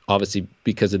just obviously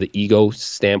because of the ego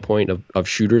standpoint of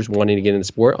shooters wanting to get in the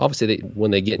sport. Obviously,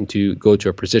 when they go to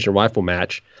a precision rifle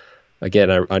match,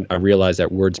 again, I realize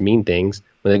that words mean things.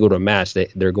 When they go to a match,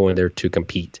 they're going there to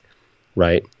compete,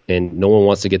 right? And no one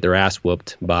wants to get their ass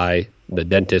whooped by the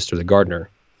dentist or the gardener,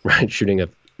 right? Shooting a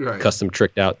custom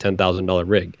tricked out $10,000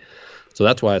 rig. So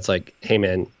that's why it's like, hey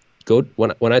man, go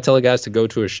when I tell the guys to go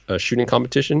to a shooting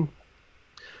competition,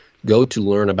 go to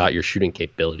learn about your shooting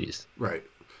capabilities. Right.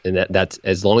 And that's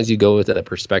as long as you go with that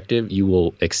perspective, you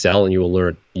will excel and you will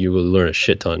learn a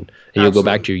shit ton. And you'll go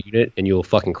back to your unit and you'll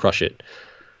fucking crush it.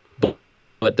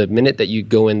 But the minute that you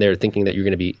go in there thinking that you're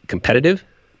going to be competitive,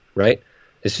 right?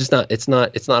 It's just not. It's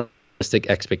not a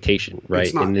realistic expectation,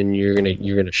 right? And then you're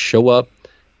gonna show up,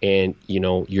 and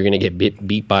you're gonna get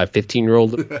beat by a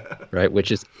 15-year-old, right?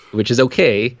 Which is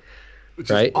okay,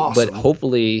 right? Awesome. But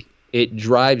hopefully it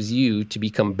drives you to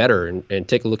become better and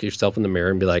take a look at yourself in the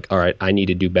mirror and be like, all right, I need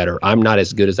to do better. I'm not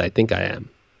as good as I think I am.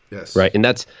 Yes. Right. And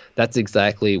that's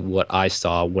exactly what I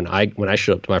saw when I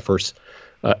showed up to my first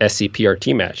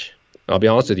SCPRT match. I'll be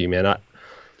honest with you, man.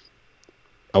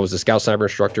 I was a scout sniper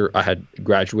instructor. I had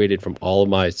graduated from all of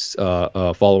my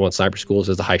follow-on sniper schools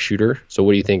as a high shooter. So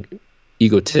what do you think?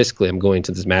 Egotistically, I'm going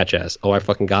to this match as, I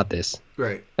fucking got this.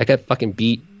 Right. I got fucking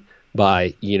beat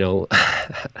by data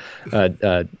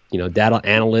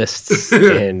analysts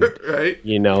and right.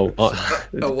 A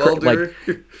welder,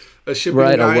 a shipping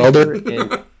guy. A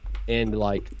welder, and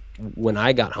like when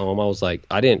I got home, I was like,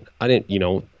 I didn't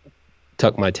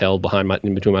tuck my tail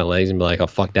in between my legs and be like, oh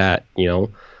fuck that,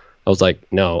 I was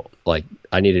like, no, like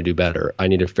I need to do better. I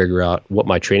need to figure out what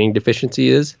my training deficiency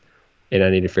is, and I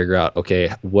need to figure out,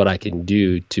 okay, what I can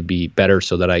do to be better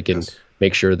so that I can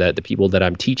make sure that the people that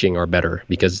I'm teaching are better,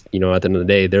 because, at the end of the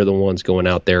day, they're the ones going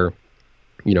out there,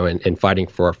 and fighting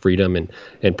for our freedom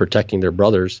and protecting their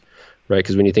brothers, right?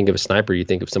 Because when you think of a sniper, you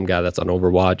think of some guy that's on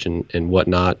Overwatch and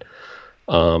whatnot.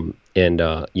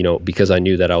 Because I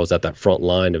knew that I was at that front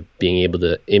line of being able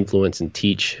to influence and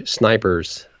teach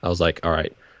snipers, I was like, all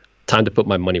right, time to put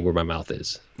my money where my mouth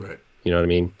is. Right. You know what I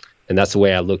mean? And that's the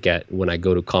way I look at when I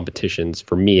go to competitions,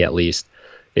 for me at least,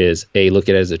 is look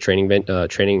at it as a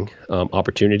training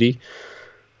opportunity.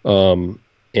 And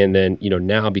then,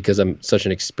 now because I'm such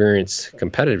an experienced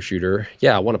competitive shooter,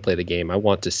 I want to play the game. I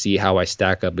want to see how I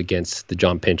stack up against the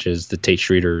John Pinches, the Tate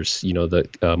Streeters,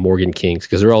 the Morgan Kings,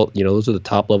 because they're all, those are the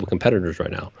top level competitors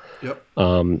right now. Yep.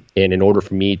 And in order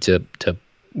for me to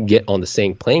get on the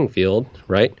same playing field,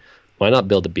 right, why not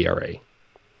build a BRA?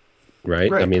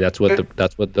 Right? I mean, that's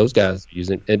what those guys are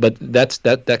using. But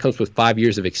that comes with 5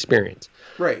 years of experience.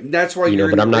 Right. That's why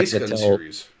you're in the Race Gun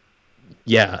series.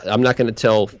 Yeah, I'm not going to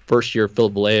tell first year Phil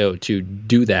Vallejo to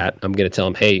do that. I'm going to tell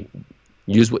him, hey,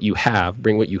 use what you have,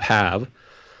 bring what you have,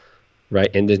 right?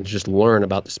 And then just learn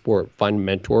about the sport. Find a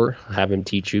mentor, have him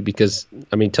teach you, because,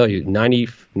 tell you,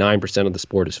 99% of the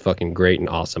sport is fucking great and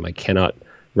awesome. I cannot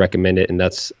recommend it, and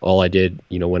that's all I did,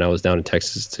 when I was down in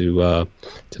Texas to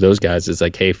those guys, is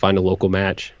like, hey, find a local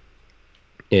match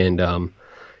and,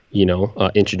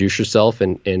 introduce yourself,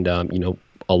 and a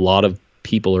lot of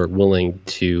people are willing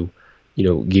to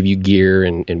give you gear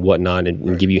and whatnot,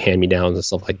 and give you hand-me-downs and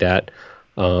stuff like that.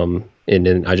 And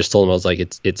then I just told him, I was like,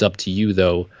 it's up to you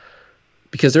though,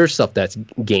 because there's stuff that's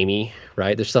gamey,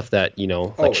 right? There's stuff that,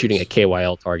 like shooting a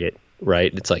KYL target,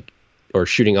 right? It's like, or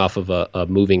shooting off of a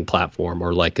moving platform,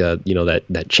 or like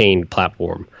that chained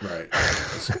platform. Right.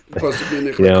 It's supposed to be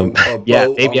like a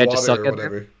boat maybe on I just suck at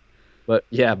whatever. But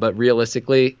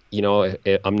realistically,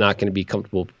 I'm not going to be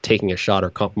comfortable taking a shot or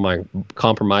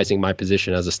compromising my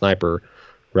position as a sniper,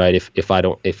 right? If I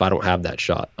don't have that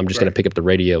shot, I'm just going to pick up the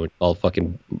radio and I'll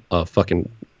fucking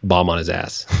bomb on his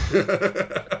ass.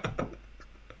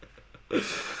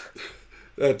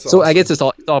 That's so awesome. I guess it's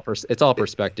all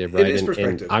perspective, right? It is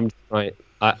perspective. And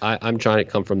I'm trying to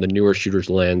come from the newer shooter's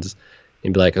lens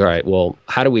and be like, all right, well,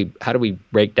 how do we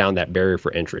break down that barrier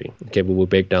for entry? Okay, well, we'll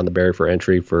break down the barrier for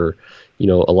entry for,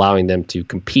 allowing them to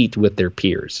compete with their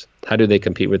peers. How do they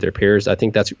compete with their peers? I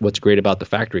think that's what's great about the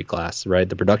factory class, right?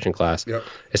 The production class, yep.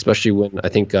 Especially when I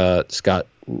think Scott,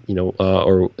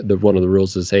 or one of the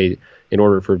rules is, hey, in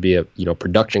order for it to be a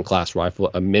production class rifle,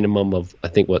 a minimum of, I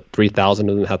think 3,000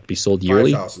 of them have to be sold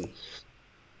yearly.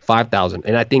 5,000,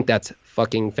 and I think that's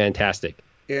fucking fantastic.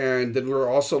 And then we're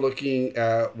also looking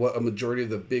at what a majority of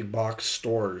the big box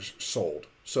stores sold.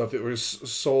 So if it was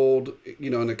sold,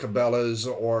 in a Cabela's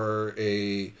or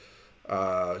a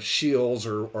Shields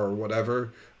or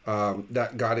whatever,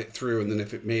 that got it through. And then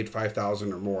if it made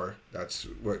 5,000 or more, that's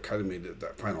what kind of made it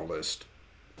that final list.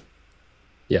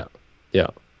 Yeah.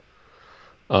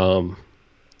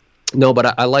 No,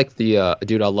 but I like the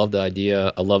dude. I love the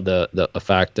idea. I love the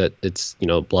fact that it's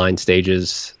blind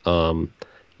stages. I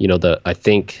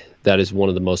think that is one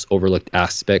of the most overlooked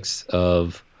aspects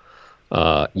of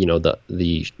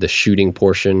the shooting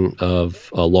portion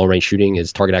of long range shooting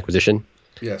is target acquisition.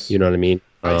 Yes, you know what I mean.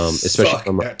 Especially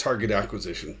from at target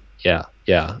acquisition. Yeah.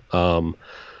 And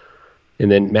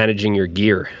then managing your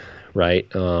gear, right?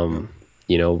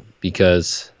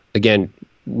 Because again,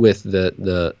 with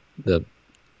the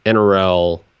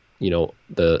NRL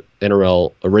the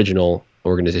NRL original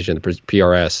organization, the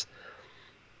PRS,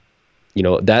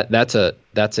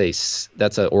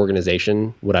 that's a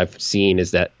organization. What I've seen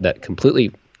is that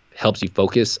completely helps you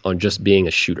focus on just being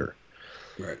a shooter.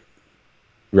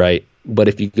 Right. But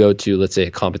if you go to, let's say,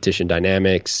 a competition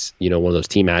dynamics, one of those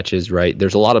team matches, right,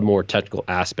 there's a lot of more technical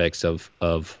aspects of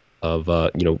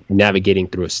navigating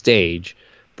through a stage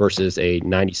versus a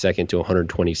 90-second to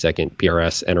 120-second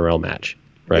PRS NRL match,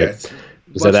 right? Yeah,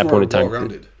 because at that point in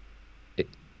time,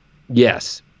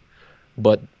 yes,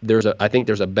 but I think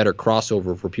there's a better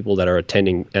crossover for people that are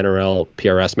attending NRL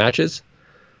PRS matches,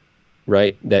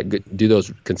 right, that do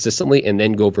those consistently and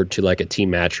then go over to like a team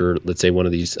match or let's say one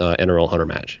of these NRL Hunter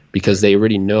match, because they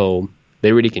already know,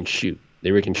 they already can shoot.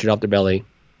 They already can shoot off their belly.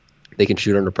 They can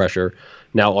shoot under pressure.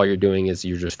 Now all you're doing is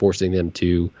you're just forcing them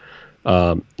to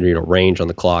range on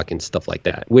the clock and stuff like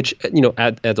that, which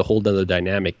adds a whole other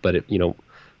dynamic. But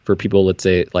for people, let's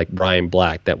say like Brian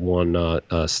Black that won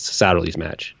Satterley's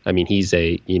match. I mean, he's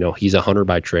a hunter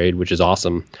by trade, which is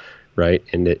awesome. Right.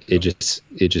 And it just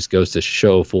goes to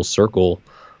show full circle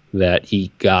that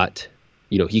he got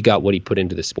what he put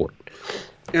into the sport.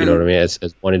 You know what I mean? As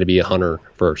wanting to be a hunter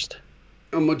first.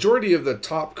 A majority of the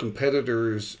top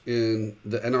competitors in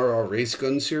the NRL Race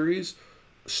Gun Series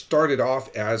started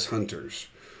off as hunters.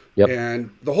 Yep. And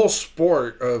the whole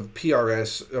sport of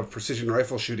PRS, of precision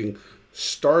rifle shooting,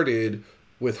 started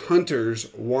with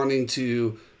hunters wanting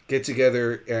to get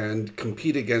together and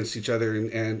compete against each other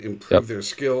and improve their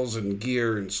skills and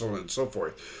gear and so on and so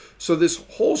forth. So this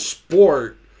whole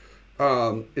sport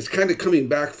is kind of coming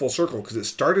back full circle because it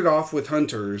started off with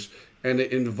hunters and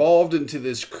it evolved into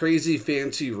this crazy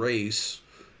fancy race.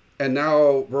 And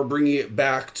now we're bringing it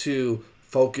back to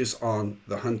focus on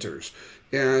the hunters.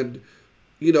 And,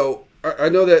 I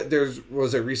know that there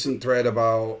was a recent thread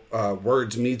about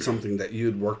words mean something that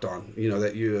you'd worked on,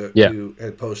 that you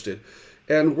had posted.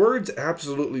 And words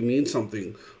absolutely mean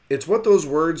something. It's what those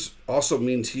words also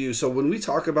mean to you. So when we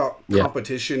talk about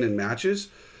competition and matches,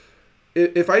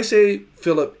 if I say,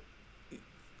 Philip,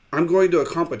 I'm going to a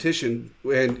competition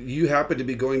and you happen to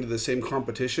be going to the same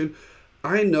competition,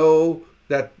 I know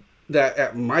that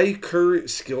at my current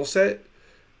skill set,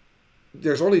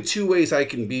 there's only two ways I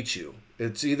can beat you.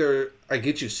 It's either I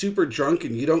get you super drunk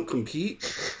and you don't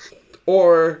compete,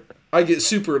 or I get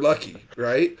super lucky,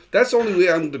 right? That's the only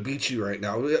way I'm going to beat you right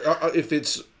now. If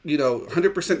it's,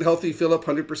 100% healthy Philip,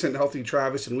 100% healthy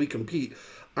Travis, and we compete,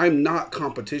 I'm not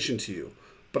competition to you.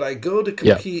 But I go to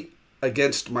compete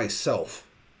against myself.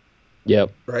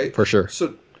 Yep. Right? For sure.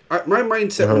 So my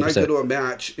mindset 100%. When I go to a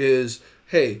match is,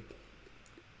 hey,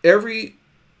 every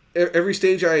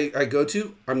stage I go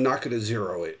to, I'm not going to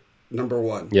zero it. Number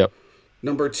one. Yep.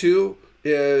 Number two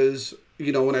is,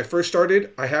 when I first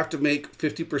started, I have to make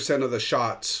 50% of the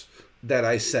shots that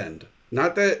I send.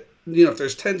 Not that, if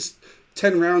there's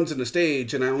 10 rounds in a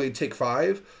stage and I only take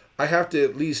 5, I have to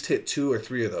at least hit 2 or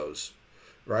 3 of those,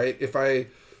 right? If I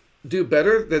do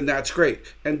better, then that's great.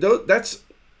 And that's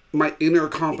my inner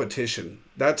competition.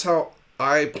 That's how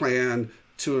I plan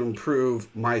to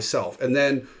improve myself. And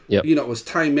then, it was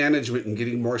time management and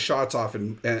getting more shots off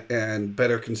and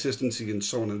better consistency and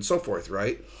so on and so forth,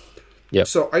 right? Yeah.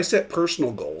 So I set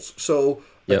personal goals. So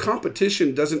the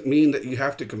competition doesn't mean that you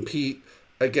have to compete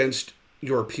against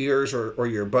your peers or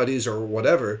your buddies or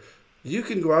whatever. You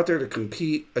can go out there to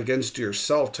compete against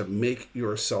yourself to make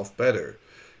yourself better.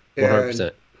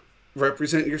 100%.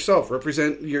 Represent yourself,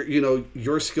 represent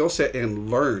your skill set and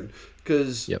learn.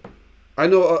 Because I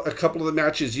know a couple of the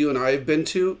matches you and I have been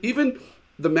to, even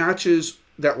the matches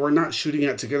that we're not shooting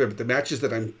at together, but the matches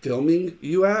that I'm filming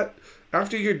you at,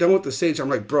 after you're done with the stage, I'm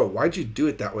like, bro, why'd you do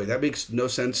it that way? That makes no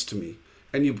sense to me.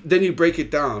 And then you break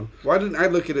it down. Why didn't I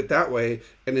look at it that way?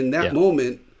 And in that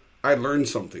moment, I learned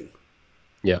something.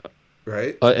 Yeah.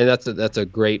 Right. And that's a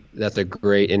great,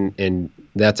 and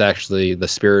that's actually the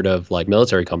spirit of like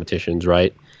military competitions,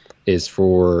 right? Is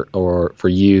for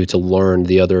you to learn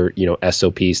the other,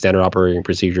 SOP, standard operating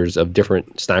procedures of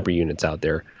different sniper units out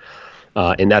there.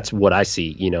 And that's what I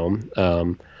see,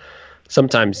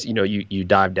 sometimes, you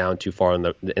dive down too far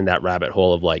in that rabbit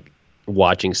hole of like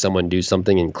watching someone do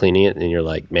something and cleaning it. And you're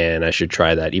like, man, I should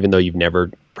try that. Even though you've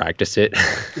never practiced it.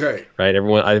 Right. Right.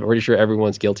 I'm pretty sure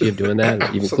everyone's guilty of doing that,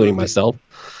 even including myself.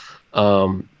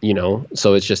 So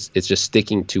it's just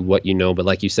sticking to what but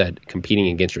like you said, competing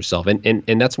against yourself.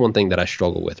 And that's one thing that I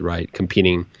struggle with, right?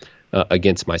 Competing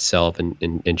against myself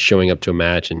and showing up to a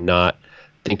match and not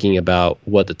thinking about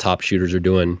what the top shooters are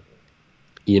doing,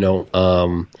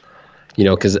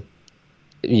 because,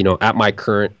 at my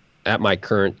current at my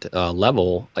current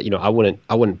level, I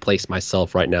wouldn't place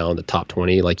myself right now in the top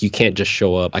 20. Like, you can't just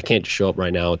show up. I can't just show up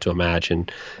right now to a match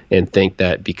and think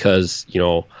that because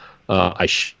I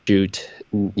shoot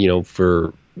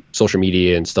for social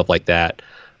media and stuff like that,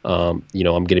 I'm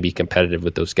going to be competitive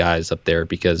with those guys up there,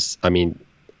 because I mean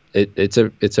it's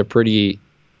a pretty,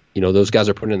 those guys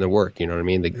are putting in the work. You know what I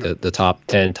mean? The top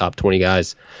 10, top 20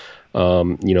 guys,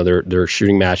 they're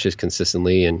shooting matches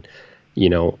consistently, and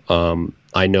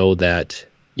I know that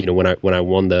when I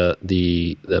won the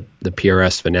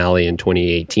PRS finale in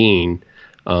 2018,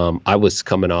 I was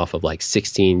coming off of like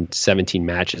 16, 17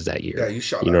 matches that year. Yeah, you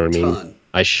shot a ton. Mean?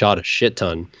 I shot a shit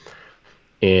ton,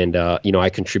 and I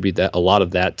contribute a lot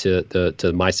of that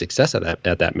to my success at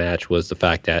that match was the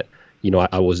fact that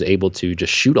I was able to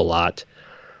just shoot a lot.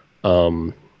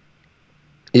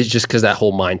 It's just because that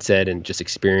whole mindset and just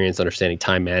experience, understanding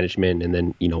time management, and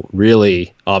then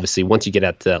really, obviously, once you get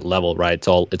at that level, right,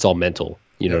 it's all mental.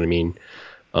 You know what I mean?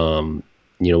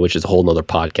 Which is a whole nother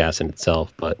podcast in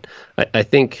itself. But I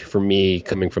think for me,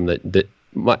 coming from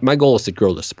my goal is to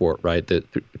grow the sport, right?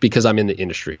 Because I'm in the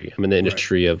industry. I'm in the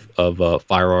industry of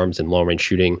firearms and long range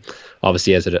shooting,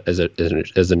 obviously as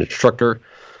an instructor.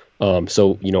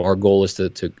 So our goal is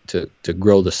to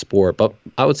grow the sport, but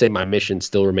I would say my mission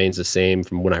still remains the same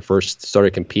from when I first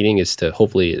started competing, is to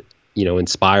hopefully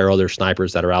inspire other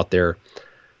snipers that are out there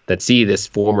that see this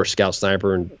former scout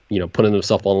sniper and putting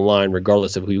himself on the line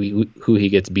regardless of who he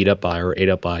gets beat up by or ate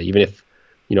up by. Even if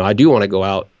I do want to go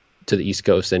out to the East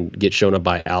Coast and get shown up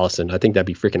by Allison, I think that'd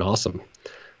be freaking awesome,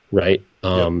 right?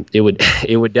 It would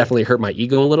definitely hurt my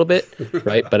ego a little bit,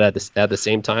 right? But at the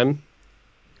same time,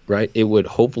 right, it would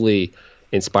hopefully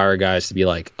inspire guys to be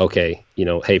like, okay,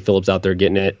 hey, Philip's out there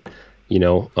getting it,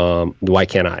 why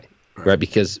can't I, right?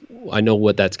 Because I know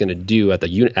what that's going to do at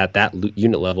that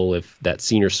unit level if that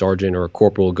senior sergeant or a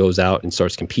corporal goes out and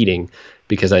starts competing,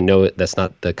 because I know that's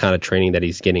not the kind of training that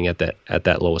he's getting at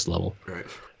that lowest level. Right.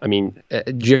 I mean,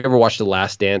 did you ever watch The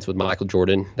Last Dance with Michael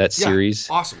Jordan? That series?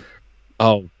 Awesome.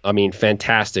 Oh, I mean,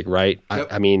 fantastic, right? Yep.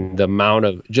 I mean, the amount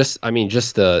of just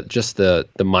the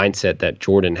mindset that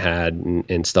Jordan had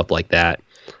and stuff like that.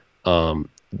 And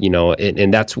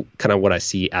that's kind of what I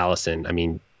see Allison. I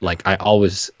mean, like I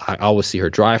always see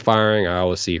her dry firing. I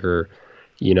always see her,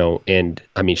 and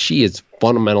I mean, she is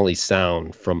fundamentally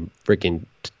sound from freaking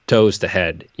toes to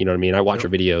head. You know what I mean? I watch her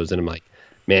videos and I'm like,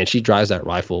 man, she drives that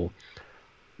rifle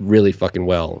really fucking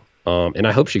well. And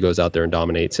I hope she goes out there and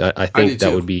dominates. I think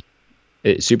that would be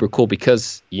super cool,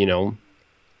 because I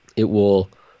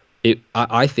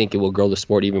think it will grow the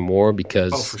sport even more,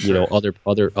 because sure.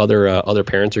 Other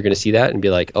parents are going to see that and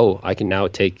be like, oh, I can now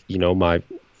take my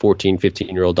 14,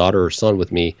 15-year-old daughter or son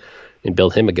with me and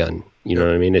build him a gun. You know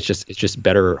what I mean? It's just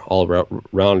better all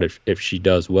around if she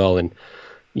does well. And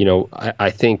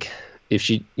I think if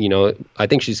she I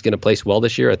think she's going to place well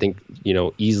this year. I think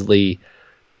easily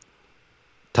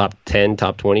top 10,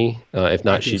 top 20. If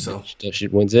not, she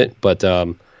wins it. But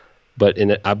I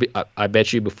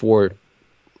bet you before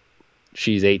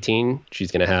she's 18,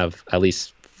 she's going to have at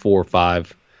least 4 or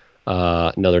 5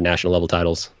 another national level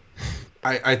titles.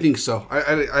 I think so.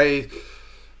 I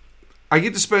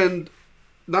get to spend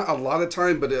not a lot of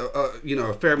time, but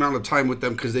a fair amount of time with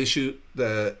them, because they shoot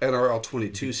the NRL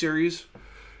 22 series.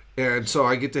 And so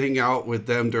I get to hang out with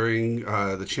them during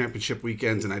the championship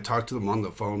weekends, and I talk to them on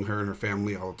the phone, her and her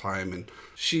family, all the time. And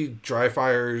she dry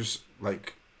fires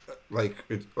like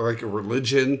a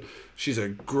religion. She's a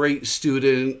great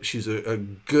student. She's a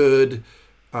good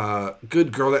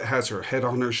girl that has her head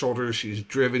on her shoulders. She's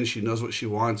driven. She knows what she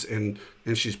wants, and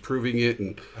she's proving it.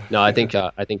 And no, I think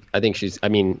she's. I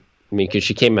mean, because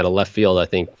she came out of left field, I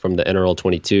think, from the NRL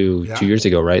 22 2 years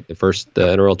ago, right? The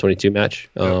NRL 22 match.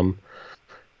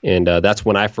 And that's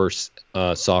when I first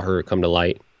saw her come to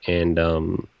light. And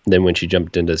then when she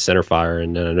jumped into center fire,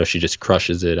 and then I know she just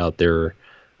crushes it out there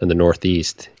in the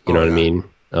Northeast. You know what I mean?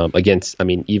 Against,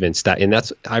 even and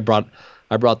that's I brought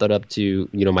that up to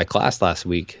my class last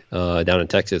week down in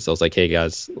Texas. I was like, hey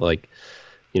guys, like,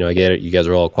 I get it, you guys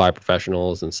are all quiet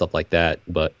professionals and stuff like that,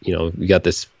 but we got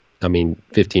this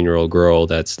 15-year-old girl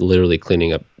that's literally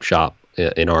cleaning up shop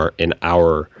in our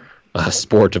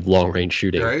sport of long range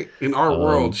shooting. Right, in our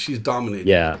world, she's dominating.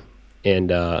 Yeah,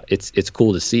 and it's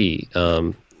cool to see.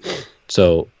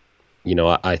 So,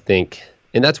 I think,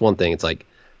 and that's one thing. It's like,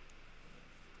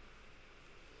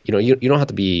 you don't have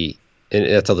to be, and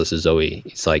that's how this is Zoe.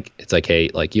 It's like, hey,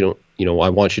 like, I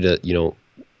want you to,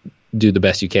 do the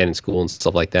best you can in school and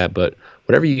stuff like that. But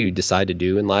whatever you decide to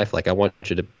do in life, like, I want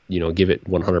you to, give it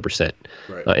 100%,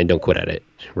 right. And don't quit at it.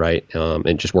 Right.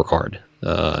 And just work hard.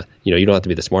 You don't have to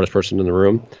be the smartest person in the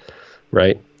room.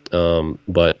 Right.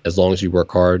 But as long as you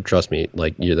work hard, trust me,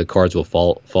 like the cards will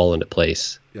fall into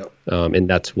place. Yep. And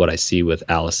that's what I see with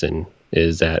Allison,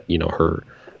 is that,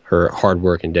 her hard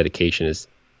work and dedication is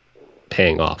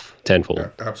paying off tenfold. Yeah,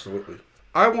 absolutely.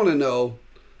 I want to know,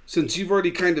 since you've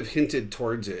already kind of hinted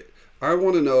towards it, I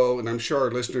want to know, and I'm sure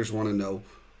our listeners want to know,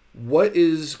 what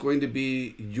is going to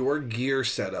be your gear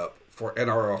setup for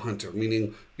NRL Hunter?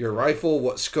 Meaning your rifle,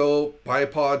 what scope,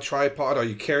 bipod, tripod? Are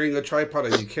you carrying a tripod?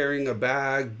 Are you carrying a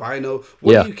bag, bino?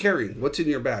 What are you carrying? What's in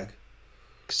your bag?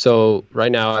 So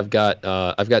right now I've got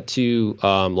two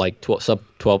like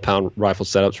 12-pound rifle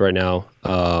setups right now.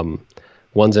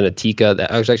 One's in a Tikka. That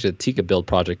was actually a Tikka build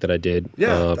project that I did.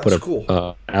 Yeah, that's cool.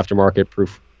 Aftermarket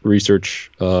proof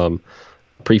research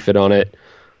pre-fit on it.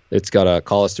 It's got a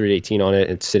Collis 318 on it.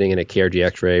 It's sitting in a KRG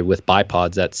X-ray with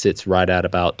bipods that sits right at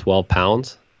about 12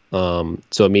 pounds. So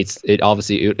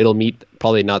it'll meet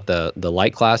probably not the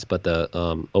light class, but the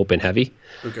open heavy.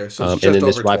 Okay, so it's and then just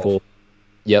this over 12. rifle.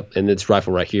 Yep, and this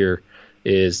rifle right here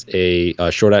is a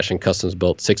short action customs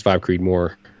built 6.5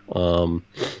 Creedmoor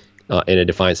in a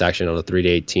Defiance action on a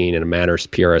 3-18 and a Manners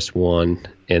PRS-1,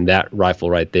 and that rifle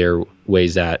right there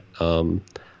weighs at I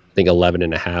think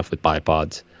 11.5 with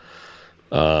bipods.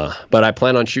 But I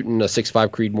plan on shooting a 6.5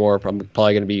 Creedmoor. I'm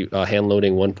probably going to be hand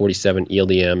loading 147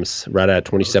 ELDMs right at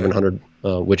 2,700,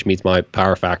 which meets my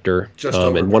power factor. Just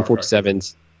over and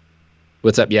 147s.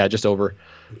 What's up? Yeah, just over.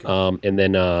 Okay. And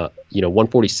then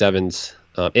 147s.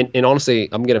 And honestly,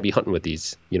 I'm going to be hunting with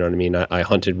these. You know what I mean? I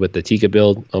hunted with the Tikka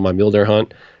build on my mule deer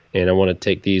hunt, and I want to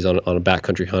take these on a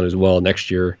backcountry hunt as well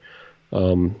next year.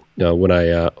 When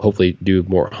I hopefully do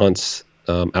more hunts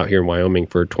out here in Wyoming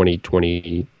for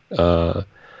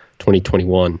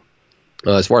 2021.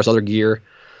 As far as other gear,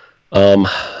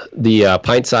 the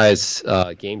pint size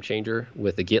game changer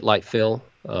with the Get Light fill,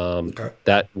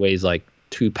 that weighs like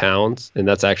 2 pounds, and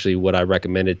that's actually what I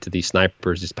recommended to these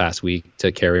snipers this past week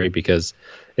to carry, because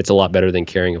it's a lot better than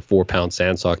carrying a 4-pound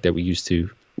sandstock that we used to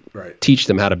teach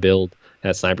them how to build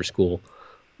at sniper school.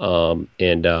 That'll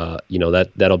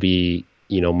be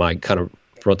my kind of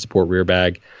front support rear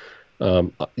bag. To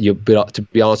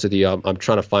be honest with you, I'm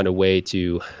trying to find a way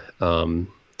to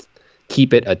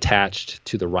keep it attached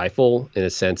to the rifle, in a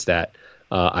sense that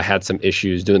I had some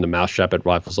issues doing the mousetrap at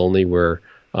Rifles Only, where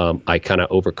I kind of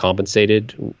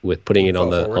overcompensated with putting it on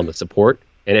the support,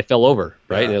 and it fell over,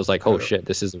 right? Yeah. And it was like, oh shit,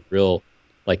 this is a real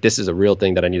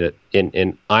thing that I need to.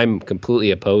 And I'm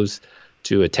completely opposed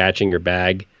to attaching your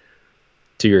bag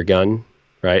to your gun,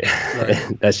 right?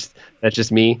 That's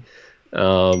just me.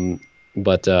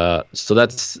 But so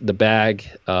that's the bag.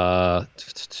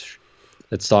 Let's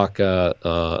talk.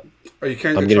 Are you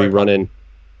carrying? I'm going to be running.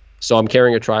 So I'm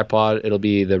carrying a tripod. It'll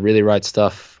be the Really Right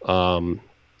Stuff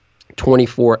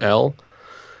 24L.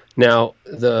 Now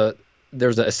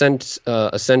there's an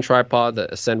Ascend tripod,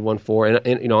 the Ascend 1.4,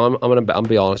 and I'm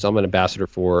be honest, I'm an ambassador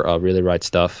for Really Right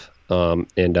Stuff. And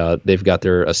they've got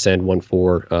their Ascend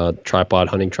 1.4 tripod,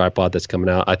 hunting tripod that's coming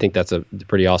out. I think that's a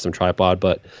pretty awesome tripod,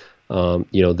 but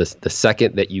the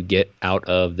second that you get out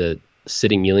of the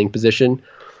sitting kneeling position,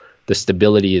 the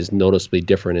stability is noticeably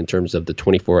different in terms of the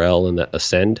 24L and the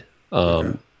Ascend.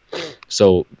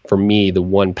 So for me, the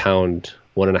 1.5 pound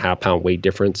weight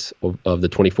difference of the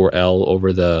 24L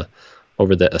over the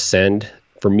Ascend,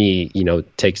 for me,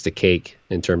 takes the cake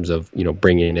in terms of,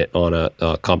 bringing it on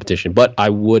a competition. But I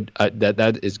would,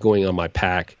 that is going on my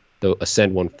pack, the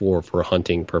Ascend 1.4 for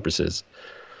hunting purposes.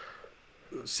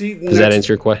 See, does that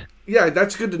answer your question? Yeah,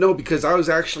 that's good to know, because I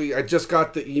just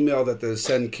got the email that the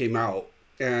Ascend came out,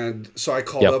 and so I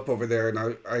called up over there,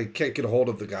 and I can't get a hold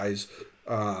of the guys,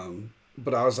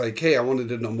 but I was like, hey, I wanted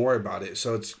to know more about it,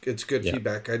 so it's good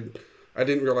feedback. I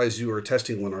didn't realize you were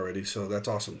testing one already, so that's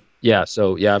awesome. Yeah,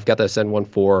 so I've got the Ascend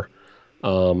 1.4,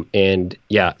 and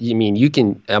you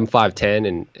can. I'm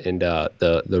 5'10", and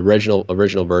the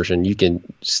original version, you can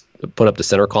put up the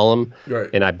center column,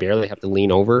 and I barely have to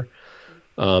lean over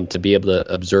to be able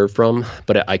to observe from,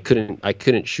 but I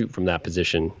couldn't shoot from that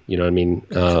position. You know what I mean?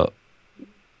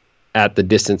 At the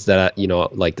distance that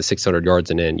like the 600 yards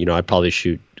and in, I'd probably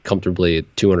shoot comfortably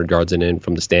at 200 yards and in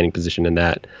from the standing position in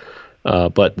that.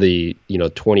 But the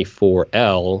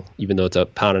 24L, even though it's a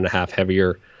 1.5 pounds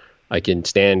heavier, I can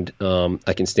stand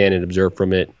and observe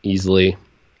from it easily.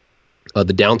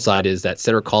 The downside is that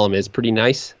center column is pretty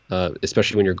nice,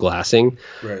 especially when you're glassing,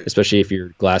 especially if you're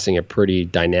glassing a pretty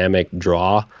dynamic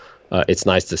draw. It's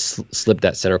nice to slip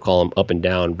that center column up and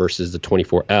down versus the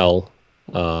 24L,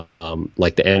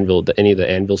 like the Anvil, any of the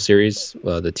Anvil series,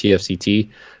 the TFCT.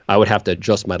 I would have to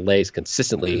adjust my legs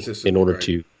consistently in order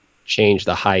to change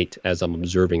the height as I'm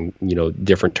observing,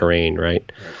 different terrain,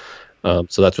 right?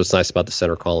 So that's what's nice about the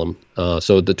center column.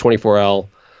 So the 24L,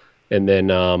 and then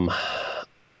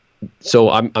so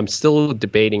I'm still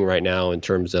debating right now in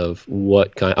terms of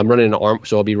what kind. I'm running an arm,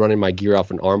 so I'll be running my gear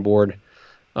off an arm board.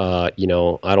 I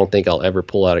don't think I'll ever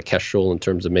pull out a Kestrel in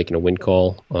terms of making a wind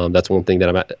call. That's one thing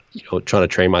that I'm trying to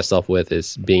train myself with,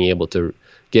 is being able to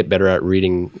get better at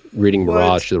reading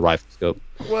Mirage through the rifle scope.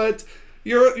 What?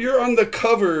 You're on the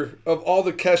cover of all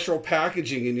the Kestrel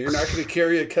packaging, and you're not going to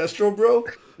carry a Kestrel, bro?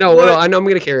 No, I know I'm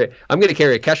going to carry it. I'm going to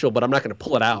carry a Kestrel, but I'm not going to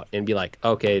pull it out and be like,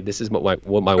 okay, this is what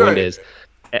my wind is.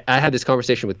 I had this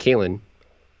conversation with Kalen,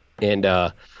 and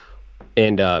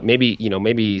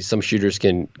maybe some shooters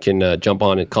can jump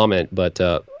on and comment, but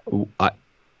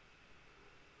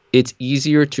it's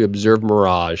easier to observe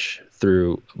Mirage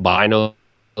through binos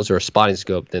or a spotting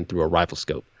scope than through a rifle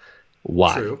scope.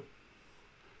 Why? True.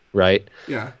 Right?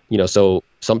 Yeah. So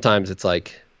sometimes it's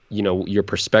like, your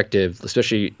perspective,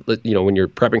 especially, when you're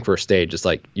prepping for a stage, it's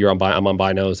like I'm on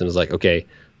binos, and it's like, okay,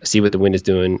 I see what the wind is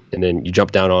doing, and then you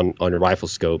jump down on your rifle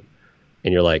scope,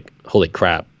 and you're like, holy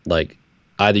crap, like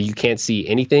either you can't see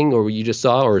anything or what you just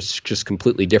saw, or it's just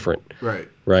completely different.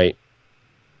 Right.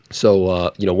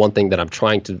 So one thing that I'm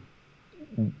trying to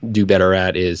do better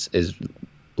at is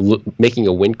making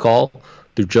a wind call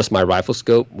through just my rifle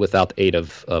scope without the aid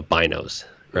of binos.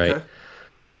 Right. Okay.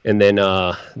 And then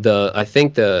I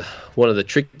think one of the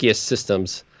trickiest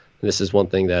systems, and this is one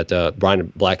thing that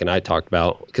Brian Black and I talked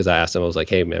about, because I asked him, I was like,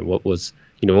 hey man, what was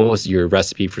your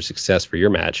recipe for success for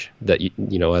your match that at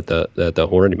the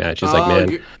Hornady match? He's like,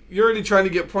 man, you're already trying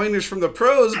to get pointers from the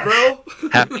pros, bro.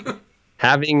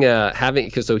 having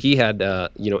because so he had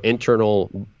internal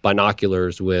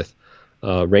binoculars with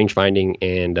range finding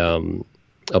and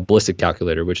a ballistic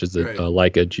calculator, which is the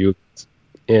Leica Geo.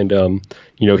 And,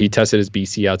 he tested his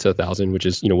BC out to 1,000, which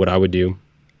is, what I would do.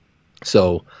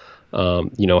 So,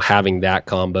 having that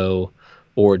combo,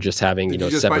 or just having,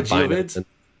 separate binos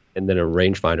and then a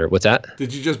rangefinder. What's that?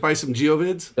 Did you just buy some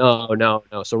Geovids? No.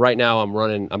 So right now I'm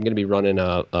going to be running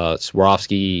a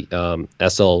Swarovski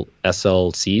SLCs,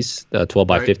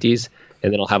 12x50s,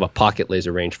 and then I'll have a pocket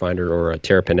laser rangefinder or a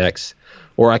Terrapin X.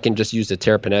 Or I can just use the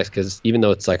Terrapin X, because even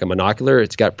though it's like a monocular,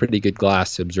 it's got pretty good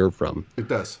glass to observe from. It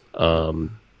does.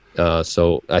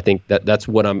 So I think that's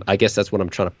what I'm trying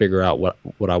to figure out what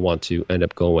I want to end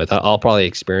up going with. I'll probably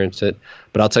experience it,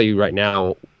 but I'll tell you right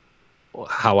now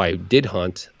how I did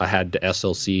hunt. I had the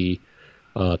SLC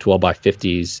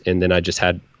 12x50s, and then I just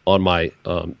had on my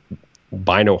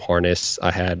bino harness,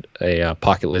 I had a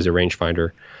pocket laser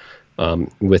rangefinder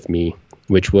with me,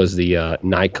 which was the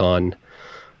Nikon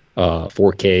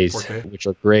 4Ks, which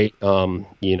are great.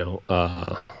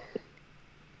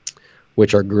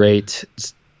 Which are great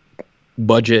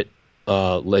budget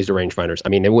laser rangefinders. I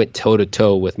mean, they went toe to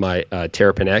toe with my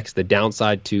Terrapin X. The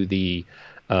downside to the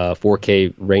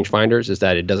 4K rangefinders is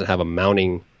that it doesn't have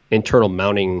a internal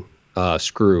mounting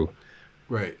screw.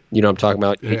 Right. You know what I'm talking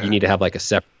about? Yeah. You need to have like a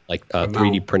separate, like a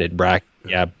 3D printed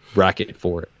bracket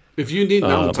for it. If you need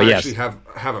mounts, I actually have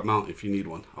a mount. If you need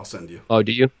one, I'll send you. Oh,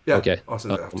 do you? Yeah. Okay. I'll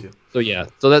send it out to you. So yeah.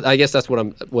 So that, I guess that's what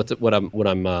I'm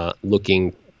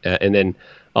looking at, and then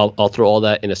I'll throw all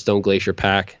that in a Stone Glacier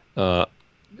pack.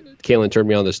 Kalen turned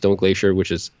me on the Stone Glacier, which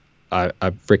is I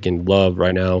freaking love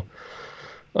right now.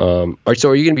 All right, so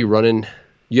are you going to be running?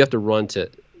 You have to run to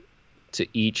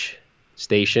each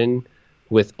station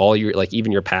with all your, like,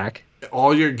 even your pack.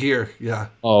 All your gear, yeah.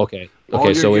 Oh, okay. All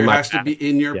your so gear has to be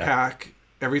in your pack.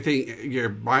 Everything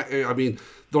the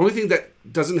only thing that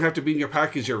doesn't have to be in your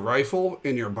pack is your rifle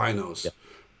and your binos. Yeah.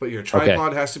 But your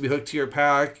tripod has to be hooked to your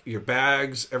pack. Your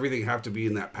bags, everything have to be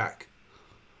in that pack.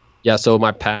 Yeah, so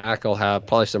my pack, I'll have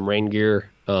probably some rain gear,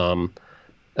 some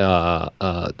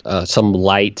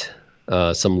light,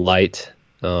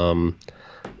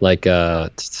 like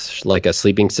a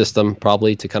sleeping system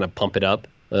probably to kind of pump it up.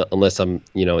 Unless I'm,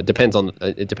 it depends on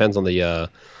the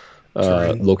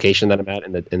location that I'm at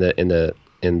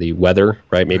in the weather,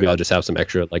 right? Maybe I'll just have some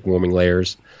extra like warming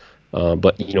layers.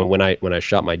 But when I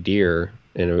shot my deer,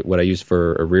 and what I used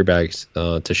for a rear bags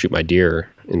to shoot my deer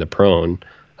in the prone,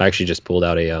 I actually just pulled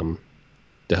out the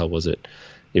hell was it?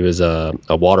 It was a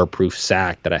waterproof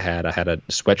sack that I had. I had a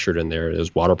sweatshirt in there. It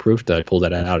was waterproof. That I pulled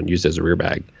that out and used it as a rear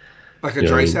bag. Like a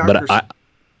dry sack? But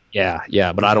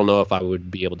but I don't know if I would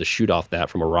be able to shoot off that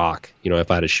from a rock,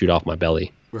 if I had to shoot off my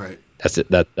belly. Right. That's it.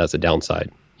 That's a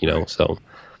downside, so.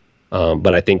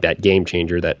 But I think that game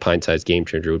changer, that pint-sized game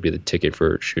changer, would be the ticket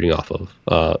for shooting off of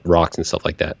rocks and stuff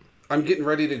like that. I'm getting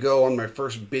ready to go on my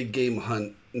first big game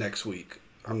hunt next week.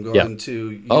 I'm going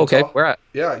to Utah. Oh, okay. Where at?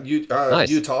 Yeah, nice.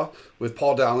 Utah with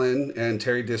Paul Dallin and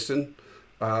Terry Diston.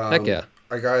 Heck yeah.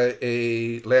 I got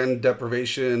a land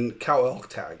deprivation cow elk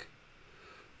tag.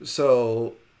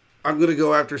 So I'm gonna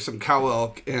go after some cow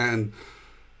elk, and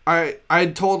I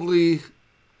totally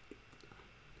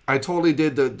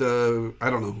did the I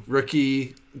don't know,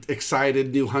 rookie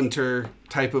excited new hunter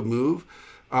type of move.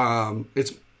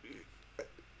 It's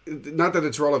not that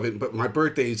it's relevant, but my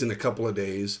birthday's in a couple of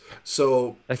days.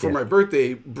 So for my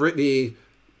birthday, Brittany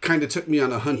kind of took me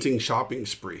on a hunting shopping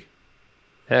spree.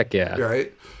 Heck yeah.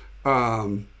 Right.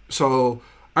 So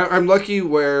I'm lucky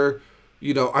where,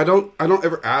 I don't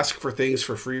ever ask for things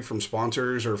for free from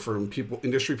sponsors or from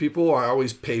industry people. I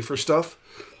always pay for stuff.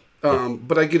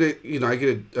 But I get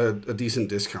a decent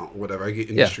discount or whatever. I get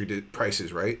industry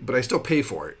prices, right? But I still pay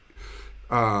for it.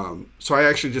 So I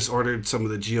actually just ordered some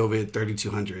of the GeoVid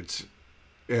 3200s.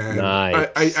 And nice.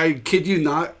 I kid you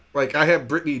not, like I have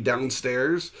Brittany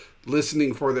downstairs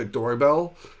listening for the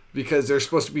doorbell because they're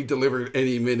supposed to be delivered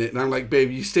any minute. And I'm like, babe,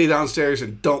 you stay downstairs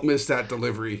and don't miss that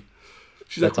delivery.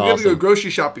 She's like, we're going to go grocery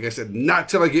shopping. I said, not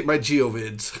till I get my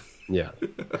GeoVids. Yeah.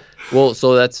 Well,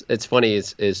 so it's funny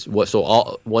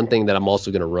one thing that I'm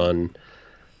also going to run,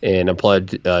 and I'm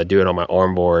probably do it on my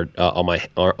arm board, on my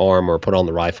arm, or put on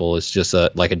the rifle, is just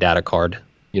like a data card.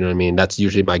 You know what I mean? That's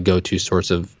usually my go-to source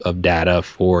of data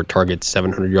for targets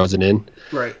 700 yards and in.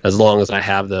 Right. As long as I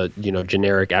have the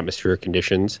generic atmospheric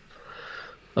conditions.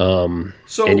 And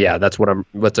yeah, that's what I'm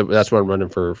running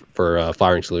for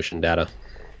firing solution data.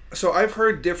 So I've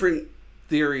heard different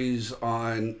theories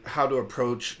on how to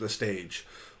approach the stage.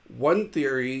 One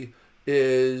theory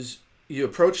is you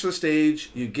approach the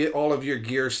stage, you get all of your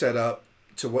gear set up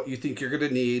to what you think you're going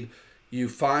to need, you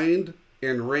find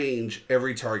and range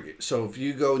every target. So if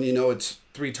you go and it's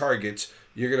 3 targets,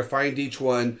 you're going to find each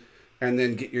one and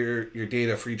then get your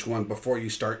data for each one before you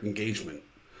start engagement.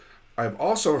 I've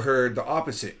also heard the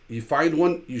opposite. You find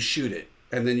one, you shoot it,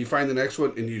 and then you find the next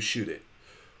one and you shoot it.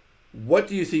 What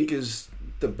do you think is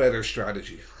the better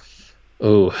strategy?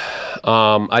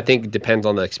 I think it depends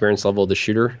on the experience level of the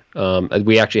shooter.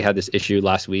 We actually had this issue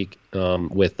last week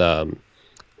with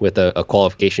a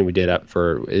qualification we did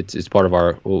it's part of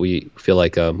our what we feel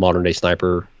like a modern day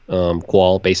sniper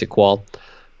basic qual,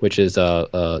 which is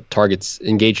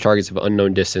engage targets of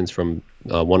unknown distance from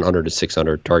 100 to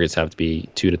 600. Targets have to be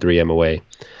 2 to 3 MOA.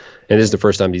 And this is the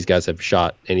first time these guys have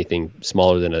shot anything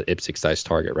smaller than an IPSC size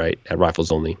target, right? At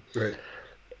rifles only. Right.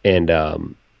 And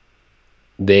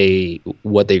they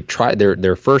tried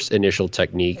their first initial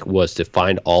technique was to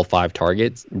find all 5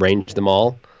 targets, range them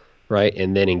all, right,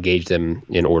 and then engage them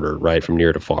in order, right, from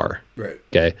near to far. Right.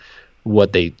 Okay.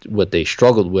 What they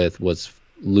struggled with was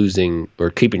losing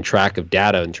or keeping track of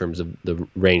data in terms of the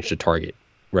range to target,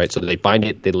 right? So they find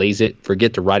it, they laze it,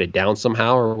 forget to write it down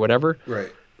somehow or whatever.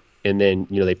 Right. And then,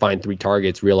 they find 3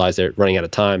 targets, realize they're running out of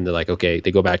time. They're like, okay,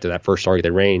 they go back to that first target they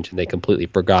range, and they completely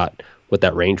forgot what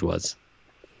that range was.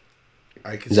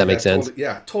 Does that make sense?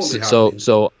 Totally.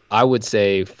 So I would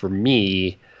say for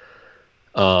me,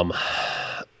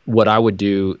 what I would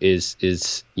do is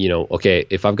okay,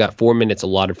 if I've got 4 minutes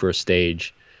allotted for a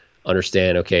stage,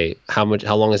 understand, okay, how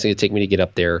long is it going to take me to get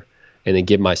up there, and then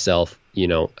give myself,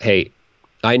 hey,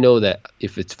 I know that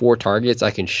if it's 4 targets,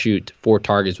 I can shoot 4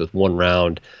 targets with 1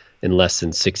 round in less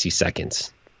than 60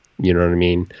 seconds. You know what I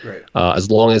mean? Right.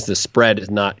 As long as the spread is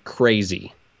not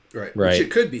crazy. Right. Right. Which it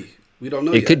could be. We don't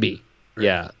know It yet. could be. Right.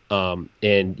 Yeah.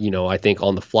 And, I think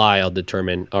on the fly, I'll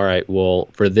determine, all right, well,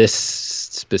 for this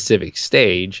specific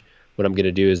stage, what I'm going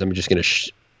to do is I'm just going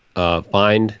to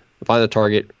find the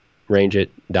target, range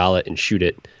it, dial it, and shoot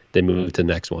it, then move to the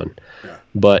next one. Yeah.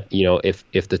 But, if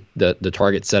the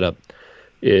target setup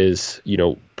is,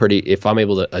 if I'm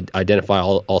able to identify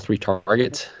all 3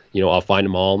 targets, I'll find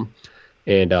them all.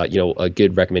 And, a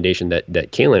good recommendation that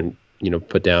Kaylin,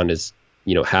 put down is,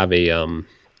 have a,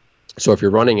 so if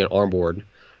you're running an arm board,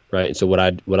 right? And so what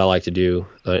I like to do,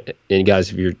 and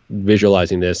guys, if you're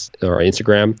visualizing this or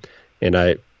Instagram, and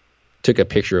I took a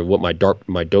picture of what my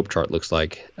dope chart looks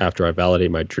like after I validate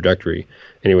my trajectory.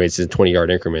 Anyways, it's a 20-yard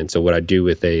increment. So what I do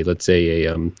with let's say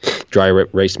a dry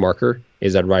erase marker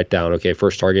is I'd write down, okay,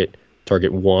 first target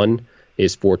 1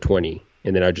 is 420,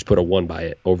 and then I just put a 1 by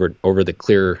it over the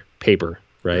clear paper,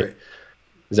 right?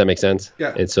 Does that make sense?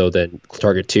 Yeah. And so then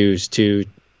target 2 is 2.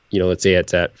 Let's say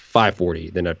it's at 540,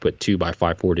 then I'd put 2 by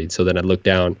 540. So then I'd look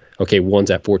down, okay, 1's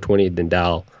at 420, then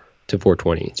dial to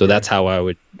 420. So that's how I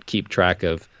would keep track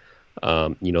of,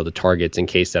 the targets in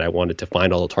case that I wanted to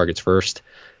find all the targets first,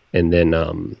 and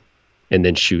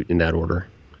then shoot in that order.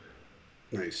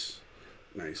 Nice.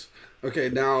 Okay,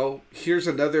 now here's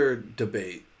another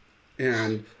debate,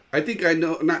 and I think I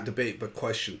know, not debate, but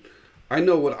question. I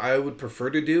know what I would prefer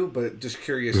to do, but just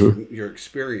curious from your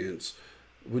experience.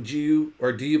 Would you,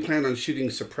 or do you plan on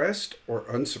shooting suppressed or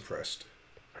unsuppressed?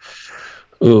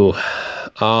 Ooh,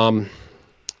 um,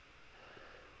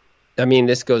 I mean,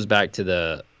 this goes back to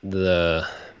the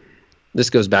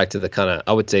kind of,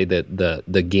 I would say,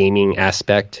 the gaming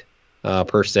aspect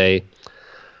per se.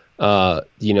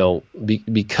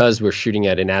 Because we're shooting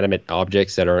at inanimate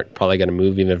objects that aren't probably going to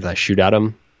move even if I shoot at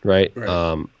them, right?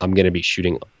 I'm going to be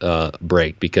shooting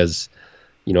brake because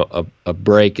a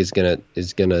brake is gonna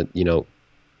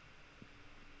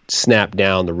snap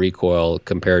down the recoil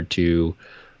compared to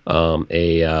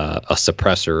a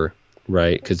suppressor,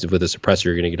 right? Because with a suppressor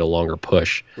you're going to get a longer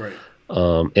push. Right.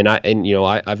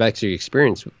 I've actually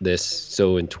experienced this.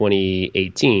 So in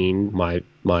 2018,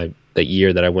 the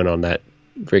year that I went on that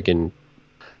freaking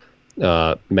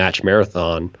match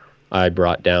marathon, I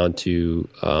brought down to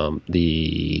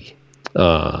the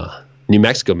New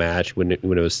Mexico match when it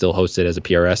was still hosted as a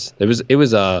PRS. It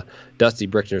was Dusty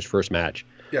Brickner's first match.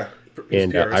 Yeah.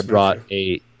 And I brought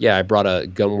a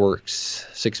Gunworks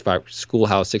 6.5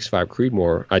 Schoolhouse 6.5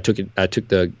 Creedmoor. I took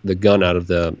the gun out of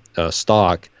the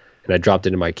stock and I dropped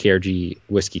it in my KRG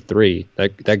Whiskey 3.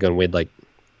 That gun weighed like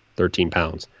 13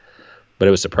 pounds, but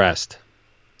it was suppressed.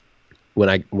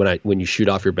 When you shoot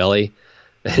off your belly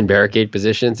in barricade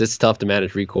positions, it's tough to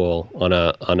manage recoil on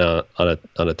a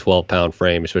 12-pound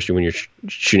frame, especially when you're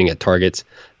shooting at targets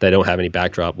that don't have any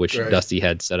backdrop, which Dusty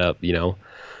had set up,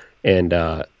 and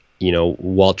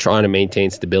while trying to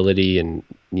maintain stability and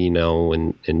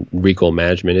recoil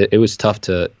management, it was tough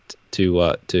to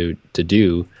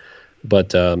do.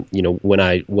 But when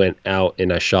I went out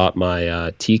and I shot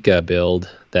my Tikka build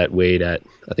that weighed at,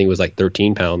 I think it was like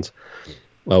 13 pounds,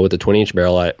 with a 20-inch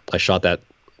barrel, I shot that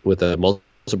with a muzzle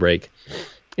brake,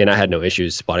 and I had no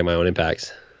issues spotting my own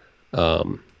impacts.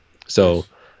 So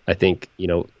I think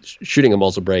shooting a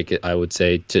muzzle brake, I would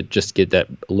say, to just get that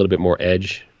a little bit more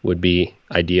edge would be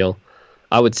ideal.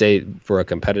 I would say for a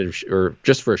competitive or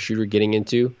just for a shooter getting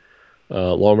into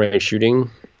long range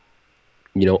shooting,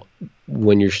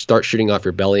 when you start shooting off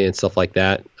your belly and stuff like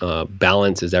that,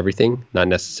 balance is everything, not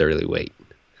necessarily weight.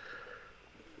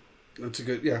 It's a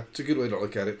good way to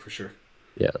look at it for sure.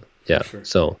 Yeah. Sure.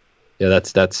 So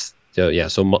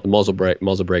so muzzle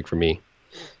brake for me.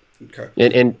 Okay.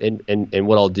 And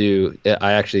what I'll do,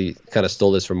 I actually kind of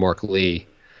stole this from Mark Lee,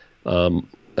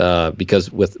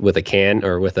 because with a can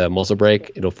or with a muzzle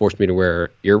brake, it'll force me to wear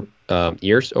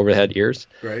ears, overhead ears.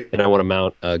 Right. And I want to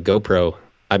mount a GoPro.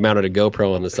 I mounted a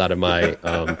GoPro on the side of my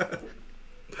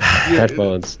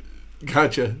headphones.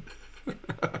 Gotcha.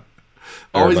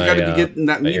 Always got to be getting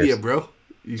that media, ears. Bro.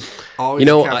 You always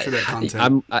capture that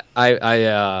content.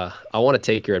 I want to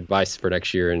take your advice for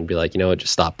next year and be like,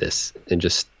 just stop this and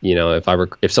just,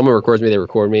 if someone records me, they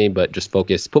record me, but just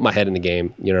focus, put my head in the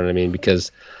game. You know what I mean?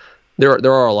 Because there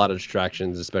are a lot of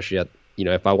distractions, especially at,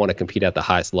 if I want to compete at the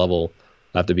highest level,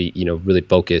 I have to be, really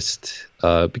focused,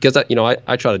 because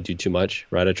I try to do too much,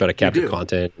 right? I try to capture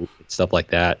content and stuff like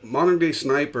that. Modern Day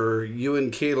Sniper, you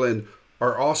and Kalen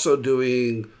are also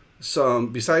doing some,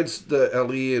 besides the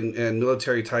LE and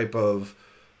military type of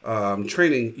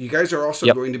training, you guys are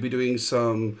also going to be doing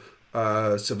some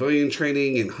civilian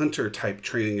training and hunter type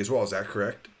training as well. Is that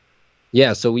correct?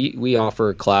 Yeah. So we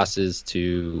offer classes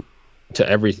to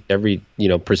every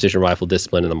precision rifle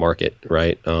discipline in the market,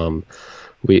 right?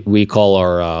 We call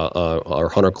our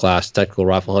hunter class technical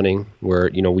rifle hunting, where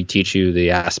we teach you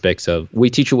we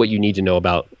teach you what you need to know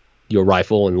about your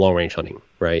rifle and long range hunting,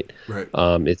 right? Right.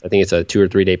 I think it's a 2 or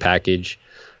 3 day package,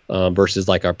 versus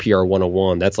like our PR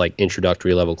 101. That's like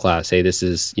introductory level class. Hey, this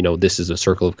is a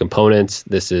circle of components.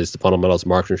 This is the fundamentals of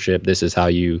marksmanship. This is how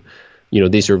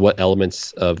these are what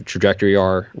elements of trajectory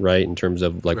are, right? In terms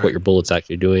of like what your bullet's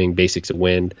actually doing, basics of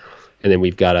wind. And then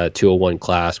we've got a 201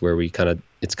 class where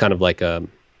it's kind of like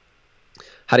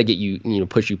how to get you,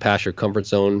 push you past your comfort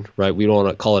zone, right? We don't want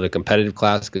to call it a competitive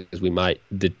class because we might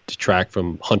detract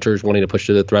from hunters wanting to push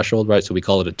to the threshold, right? So we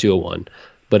call it a 201.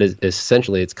 But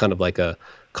essentially, it's kind of like a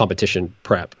competition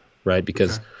prep, right?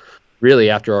 Because really,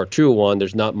 after our 201,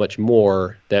 there's not much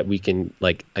more that we can,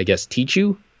 teach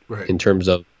you in terms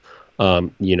of,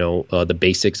 the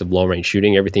basics of long range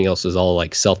shooting. Everything else is all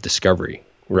like self-discovery,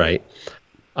 right?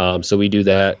 So we do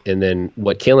that. And then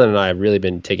what Kalen and I have really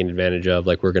been taking advantage of,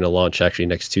 like we're going to launch actually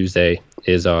next Tuesday,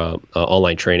 is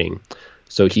online training.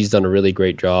 So he's done a really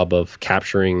great job of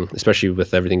capturing, especially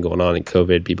with everything going on in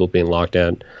COVID, people being locked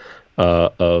down,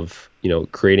 of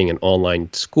creating an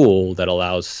online school that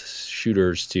allows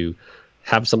shooters to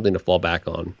have something to fall back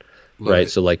on, right?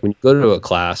 So like when you go to a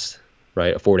class,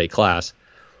 right, a 4-day class,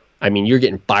 I mean, you're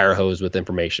getting fire hose with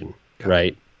information,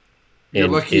 right? You're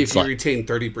lucky if you retain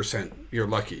 30%. You're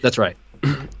lucky. That's right.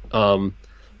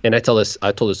 and I told this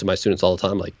to my students all the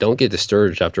time, like, don't get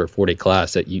discouraged after a 4-day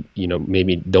class that you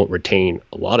maybe don't retain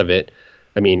a lot of it.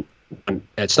 I mean,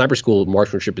 at sniper school,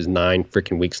 marksmanship is 9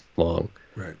 freaking weeks long,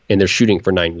 right? And they're shooting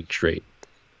for 9 weeks straight.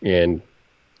 And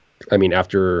I mean,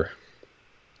 after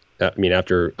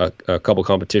a couple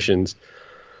competitions,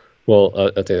 well,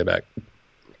 I'll take that back.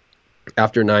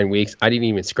 After 9 weeks, I didn't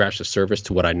even scratch the surface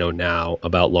to what I know now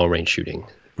about long range shooting,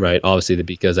 right? Obviously,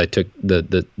 because I took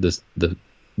the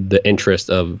interest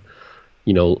of,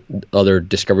 other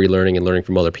discovery learning and learning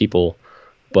from other people.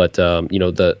 But,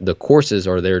 the courses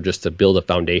are there just to build a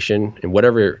foundation, and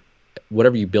whatever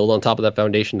you build on top of that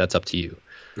foundation, that's up to you.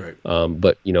 Right.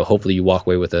 But, hopefully you walk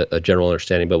away with a general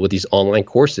understanding. But with these online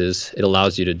courses, it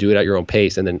allows you to do it at your own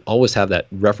pace and then always have that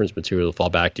reference material to fall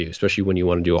back to, especially when you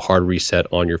want to do a hard reset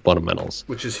on your fundamentals.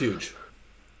 Which is huge.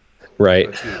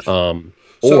 Right.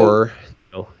 Huge.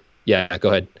 Yeah, go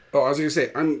ahead. Oh, I was going to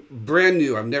say, I'm brand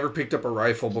new. I've never picked up a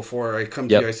rifle before. I come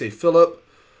to you, I say, Philip,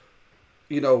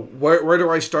 where do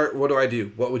I start? What do I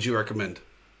do? What would you recommend?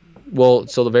 Well,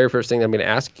 so the very first thing I'm going to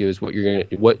ask you is what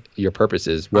your purpose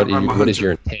is. What is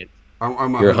your intent?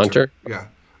 You're a hunter? Yeah.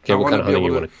 Okay, what kind of hunting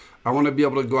you want to? I want to be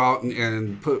able to go out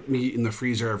and put meat in the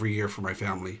freezer every year for my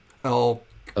family. Elk,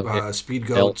 speed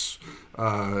goats,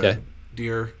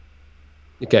 deer.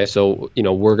 Okay, so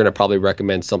we're going to probably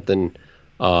recommend something,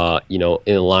 in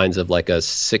the lines of like a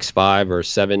 6.5 or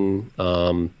 7,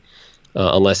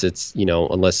 unless it's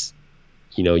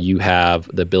you have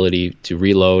the ability to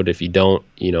reload. If you don't,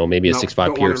 maybe a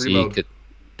 6.5 PRC.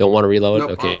 Don't want to reload?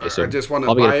 Nope, okay, so I just want to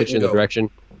probably going to put you in the direction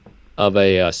of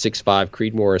a 6.5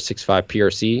 Creedmoor or a 6.5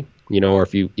 PRC. Or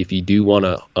if you do want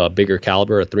a bigger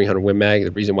caliber, a 300 Win Mag.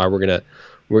 The reason why we're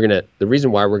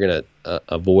gonna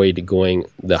avoid going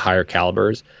the higher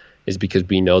calibers is because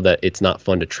we know that it's not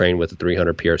fun to train with a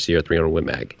 300 PRC or 300 Win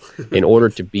Mag. In order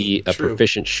to be a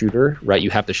proficient shooter, right, you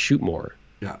have to shoot more.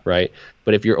 Yeah. Right.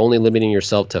 But if you're only limiting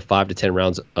yourself to 5 to 10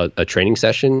 rounds a training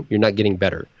session, you're not getting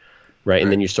better. Right.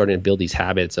 And then you're starting to build these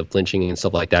habits of flinching and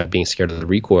stuff like that, being scared of the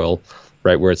recoil.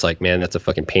 Right. Where it's like, man, that's a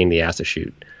fucking pain in the ass to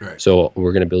shoot. Right. So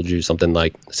we're going to build you something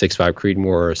like 6.5 Creedmoor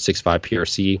or 6.5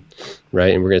 PRC.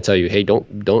 Right. And we're going to tell you, hey,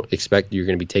 don't expect you're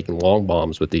going to be taking long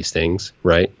bombs with these things.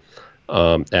 Right.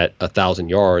 At 1,000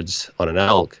 yards on an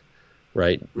elk.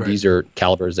 Right. These are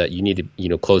calibers that you need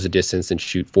to, close the distance and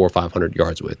shoot 400 or 500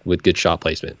 yards with good shot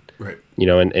placement. Right.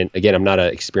 And again, I'm not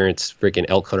an experienced freaking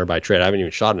elk hunter by trade. I haven't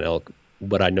even shot an elk,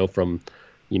 but I know from,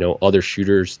 other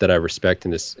shooters that I respect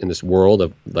in this world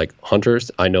of like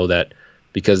hunters. I know that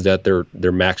because that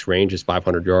their max range is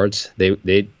 500 yards, they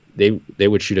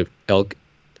would shoot an elk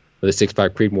with a 6.5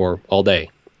 Creedmoor all day,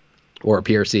 or a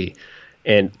PRC,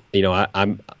 and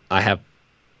I have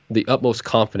the utmost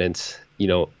confidence,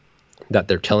 that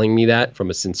they're telling me that from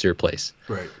a sincere place.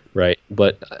 Right.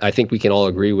 But I think we can all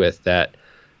agree with that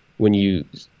when you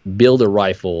build a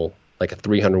rifle like a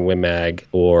 300 Win Mag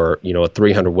or, a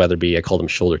 300 Weatherby, I call them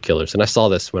shoulder killers. And I saw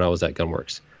this when I was at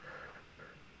Gunworks.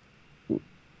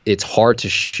 It's hard to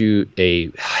shoot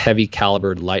a heavy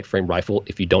calibered light frame rifle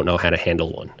if you don't know how to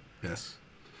handle one. Yes.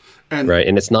 And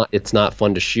it's not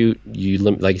fun to shoot.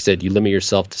 Like you said, you limit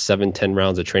yourself to 7-10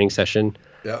 rounds of training session.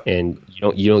 Yep. And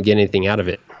you don't get anything out of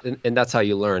it. And that's how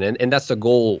you learn. And that's the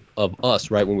goal of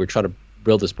us, right? When we're trying to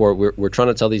build the sport, we're trying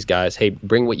to tell these guys, hey,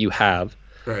 bring what you have,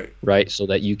 right? So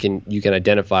that you can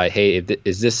identify, hey,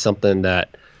 is this something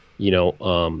that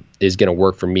is going to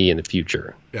work for me in the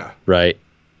future? Yeah. Right.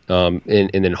 And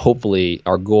then hopefully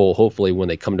our goal, when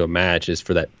they come to a match, is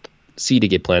for that seed to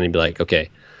get planted and be like, okay,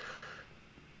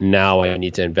 now I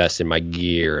need to invest in my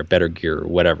gear, a better gear, or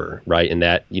whatever, right? And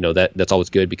that, that's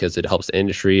always good because it helps the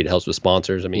industry, it helps with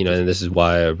sponsors. I mean, and this is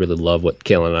why I really love what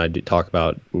Kayla and I do talk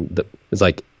about. It's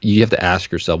like you have to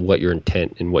ask yourself what your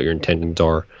intent and what your intentions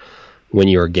are when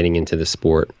you are getting into the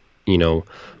sport.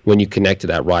 When you connect to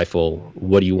that rifle,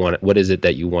 what do you want? What is it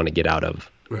that you want to get out of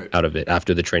it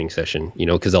after the training session?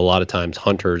 Because a lot of times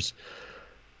hunters,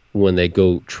 when they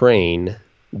go train,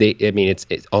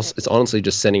 it's honestly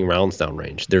just sending rounds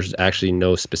downrange. There's actually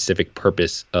no specific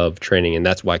purpose of training, and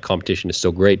that's why competition is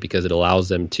so great, because it allows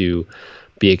them to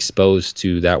be exposed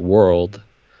to that world,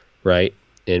 right?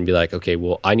 And be like, okay,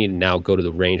 well, I need to now go to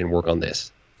the range and work on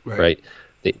this, right?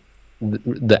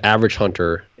 The average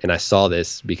hunter, and I saw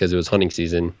this because it was hunting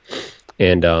season,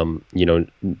 and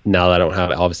now that I don't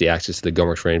have obviously access to the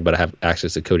Gunworks range, but I have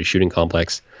access to Cody Shooting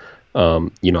Complex.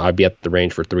 I'd be at the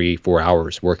range for 3-4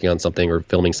 hours working on something or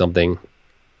filming something,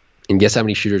 and guess how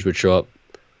many shooters would show up,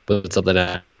 put something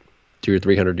at 200 or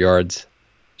 300 yards,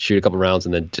 shoot a couple rounds,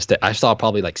 and then I saw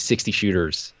probably like 60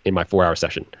 shooters in my 4-hour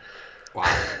session.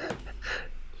 Wow.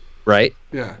 Right?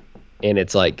 Yeah. And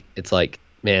it's like,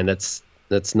 man,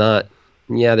 that's not.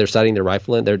 Yeah, they're sighting their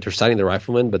rifleman. They're sighting the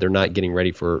rifleman, but they're not getting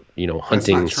ready for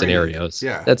hunting scenarios.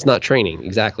 Yeah, that's not training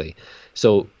exactly.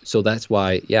 So that's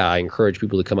why I encourage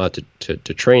people to come out to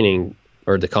training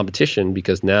or the competition,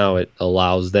 because now it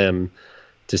allows them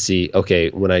to see, okay,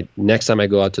 when next time I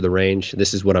go out to the range,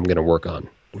 this is what I'm going to work on.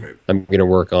 Right. I'm going to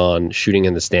work on shooting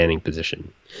in the standing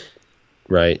position,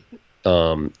 right?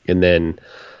 And then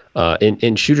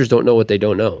and shooters don't know what they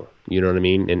don't know. You know what I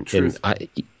mean? And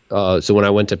so when I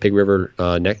went to Pig River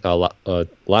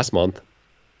last month,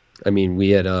 I mean, we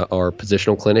had our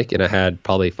positional clinic, and I had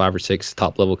probably 5 or 6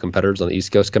 top level competitors on the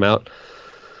East Coast come out.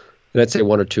 And I'd say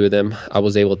 1 or 2 of them, I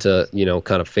was able to,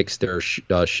 kind of fix their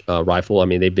rifle. I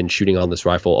mean, they've been shooting on this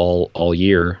rifle all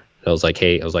year. I was like,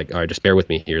 all right, just bear with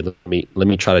me here. Let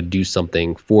me try to do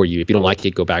something for you. If you don't like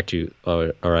it, go back to,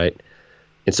 all right.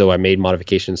 And so I made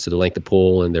modifications to the length of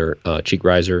pull and their cheek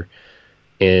riser.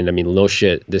 And I mean, no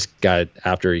shit, this guy,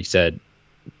 after he said,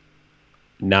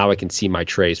 now I can see my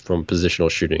trace from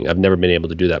positional shooting. I've never been able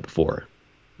to do that before.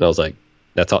 And I was like,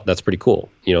 that's pretty cool.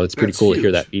 It's pretty cool to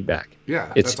hear that feedback.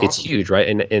 Yeah, it's huge, right?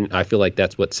 And I feel like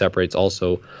that's what separates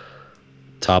also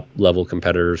top level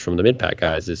competitors from the mid pack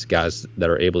guys, is guys that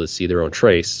are able to see their own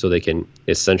trace, so they can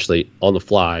essentially on the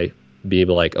fly be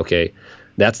able to, like, okay,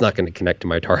 that's not going to connect to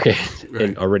my target, right,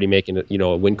 and already making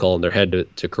a wind call in their head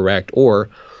to correct. Or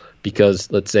because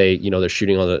let's say they're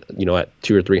shooting on at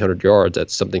 200 or 300 yards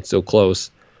at something so close.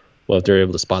 Well, if they're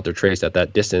able to spot their trace at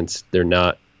that distance, they're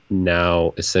not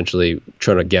now essentially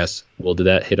trying to guess, well, did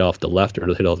that hit off the left or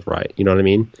did it hit off the right? You know what I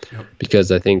mean? Yep.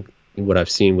 Because I think what I've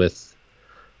seen with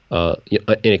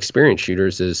inexperienced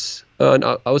shooters is,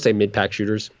 I would say mid-pack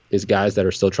shooters, is guys that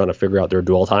are still trying to figure out their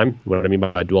dwell time. What I mean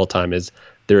by dwell time is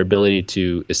their ability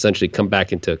to essentially come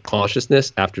back into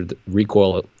consciousness after the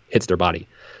recoil hits their body,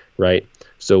 right?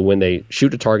 So when they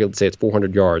shoot a target, let's say it's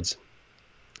 400 yards,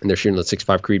 and they're shooting the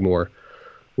 6.5 Creedmoor.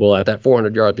 Well, at that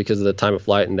 400 yards, because of the time of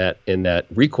flight and that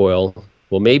recoil,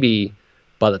 well, maybe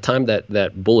by the time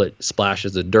that bullet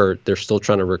splashes the dirt, they're still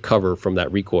trying to recover from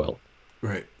that recoil.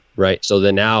 Right. Right. So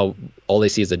then now all they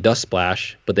see is a dust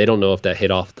splash, but they don't know if that hit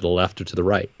off to the left or to the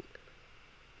right.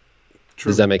 True.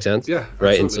 Does that make sense? Yeah.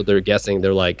 Right. Absolutely. And so they're guessing.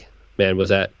 They're like, man, was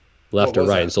that left or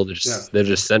right? That? And so they're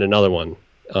just send another one.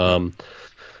 I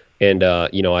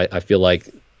feel like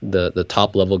the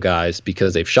top level guys,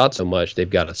 because they've shot so much, they've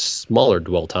got a smaller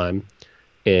dwell time,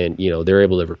 and they're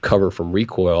able to recover from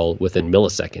recoil within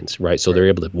milliseconds, right? So they're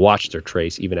able to watch their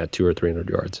trace even at 200 or 300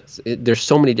 yards. There's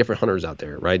so many different hunters out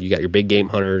there, right? You got your big game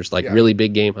hunters, like really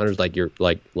big game hunters, like your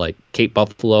like Cape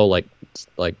Buffalo, like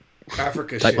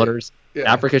Africa type shit. Hunters,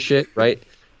 Africa shit, right?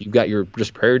 You've got your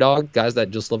just prairie dog guys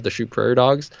that just love to shoot prairie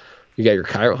dogs. You got your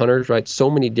coyote hunters, right? So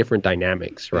many different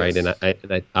dynamics, right? Yes.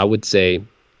 And I would say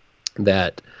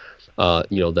that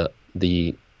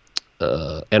the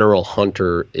NRL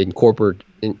hunter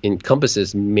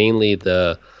encompasses mainly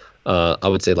the I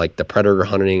would say like the predator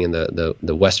hunting and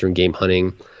the western game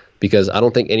hunting, because I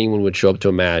don't think anyone would show up to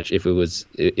a match if it was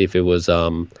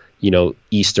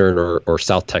eastern or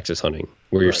South Texas hunting,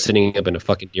 where you're sitting up in a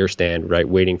fucking deer stand, right,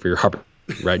 waiting for your harper,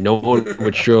 right? No one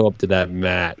would show up to that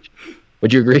match.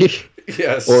 Would you agree?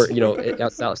 Yes. Or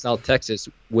South Texas,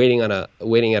 waiting at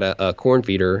a corn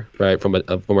feeder, right, from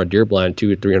a deer blind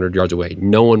 200 or 300 yards away.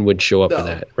 No one would show up for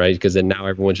that, right? Because then now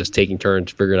everyone's just taking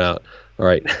turns figuring out, all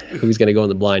right, who's going to go in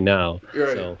the blind now.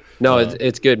 Right. So no,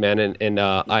 it's good, man, and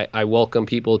I welcome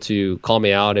people to call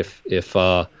me out if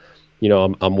I'm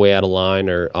way out of line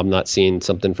or I'm not seeing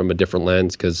something from a different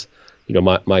lens, because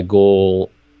my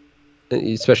goal,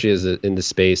 especially in this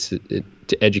space,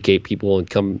 to educate people and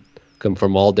come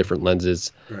from all different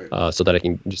lenses, right, so that I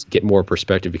can just get more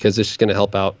perspective, because it's just going to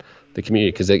help out the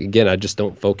community. Because again, I just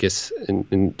don't focus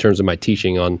in terms of my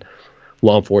teaching on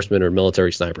law enforcement or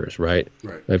military snipers, right?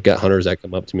 I've got hunters that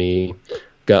come up to me,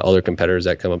 got other competitors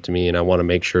that come up to me, and I want to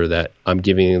make sure that I'm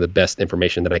giving them the best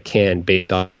information that I can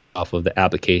based off of the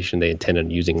application they intend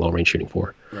on using long range shooting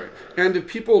for. Right. And if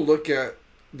people look at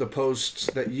the posts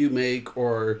that you make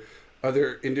or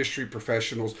other industry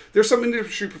professionals, there's some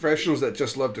industry professionals that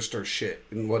just love to stir shit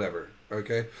and whatever.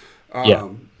 Okay.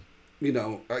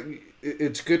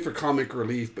 It's good for comic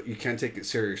relief, but you can't take it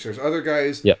serious. There's other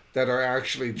guys that are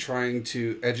actually trying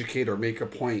to educate or make a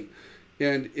point.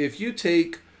 And if you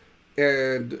take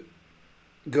and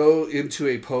go into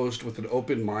a post with an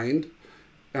open mind,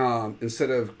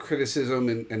 instead of criticism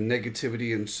and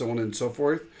negativity and so on and so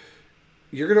forth,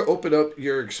 you're going to open up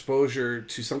your exposure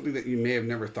to something that you may have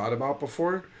never thought about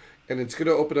before. And it's going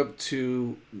to open up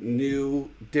to new,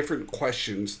 different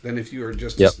questions than if you were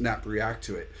just to snap react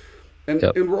to it. And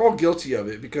we're all guilty of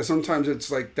it, because sometimes it's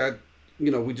like that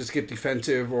we just get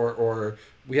defensive or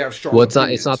we have strong Well,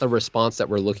 opinions. it's not the response that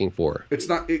we're looking for. It's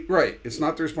not right. It's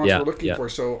not the response we're looking Yeah. for.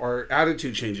 So our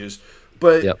attitude changes.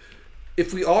 But Yep.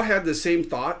 if we all had the same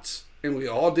thoughts and we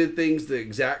all did things the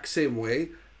exact same way,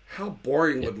 how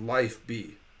boring would life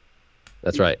be?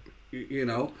 That's right.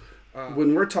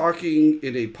 When we're talking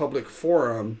in a public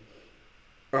forum,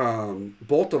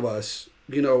 both of us,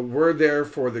 we're there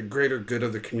for the greater good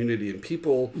of the community, and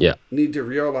people need to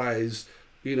realize,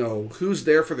 who's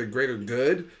there for the greater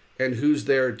good and who's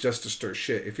there just to stir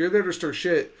shit. If you're there to stir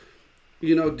shit,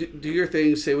 do your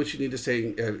thing, say what you need to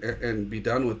say, and be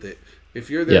done with it. If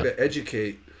you're there to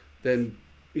educate, then,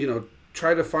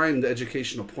 try to find the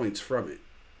educational points from it.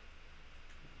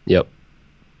 Yep.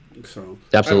 So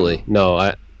absolutely.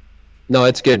 No,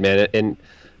 it's good, man. And,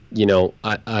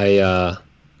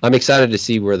 I'm excited to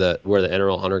see where the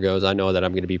NRL Hunter goes. I know that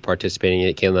I'm going to be participating in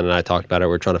it. Kaylin and I talked about it.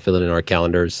 We're trying to fill it in our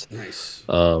calendars. Nice.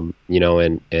 I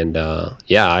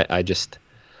just,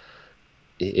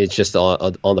 it's just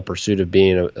on the pursuit of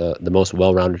being the most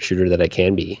well-rounded shooter that I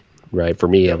can be, right? For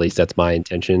me, at least, that's my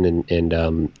intention.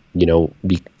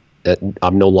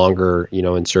 I'm no longer,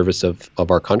 in service of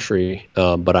our country,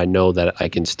 but I know that I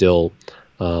can still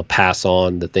pass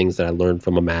on the things that I learned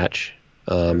from a match.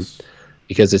 Yes.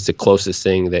 Because it's the closest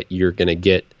thing that you're going to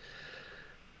get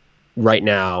right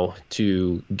now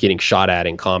to getting shot at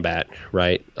in combat,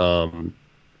 right? I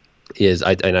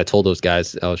told those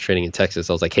guys, I was training in Texas,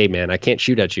 I was like, hey man, I can't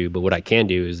shoot at you, but what I can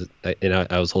do is,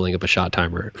 I was holding up a shot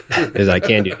timer, is I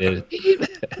can do it.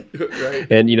 Right.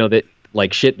 And that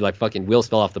like shit, like fucking wheels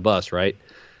fell off the bus, right?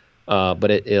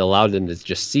 But it allowed them to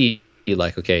just see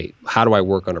like, okay, how do I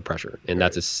work under pressure? And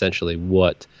that's essentially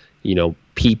what,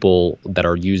 people that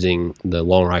are using the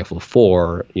long rifle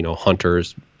for,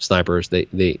 hunters, snipers,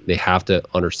 they have to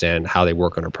understand how they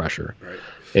work under pressure. Right.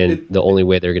 And the only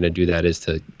way they're going to do that is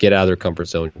to get out of their comfort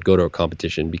zone, go to a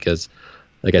competition, because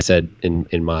like I said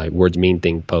in my words mean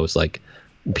thing post, like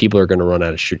people are going to run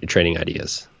out of training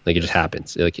ideas. Like it just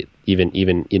happens. Like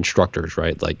even instructors,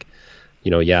 right? Like, I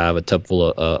have a tub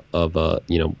full of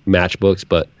match books,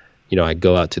 but I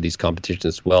go out to these competitions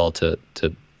as well to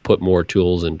put more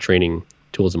tools and training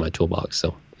tools in my toolbox.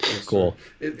 So yes, cool. Sir.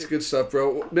 It's good stuff,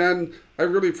 bro. Man, I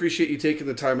really appreciate you taking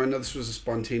the time. I know this was a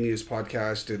spontaneous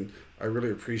podcast, and I really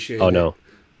appreciate it. No.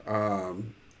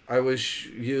 I wish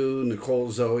you,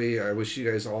 Nicole, Zoe, I wish you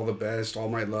guys all the best, all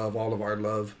my love, all of our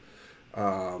love.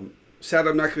 Sad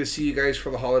I'm not going to see you guys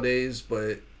for the holidays,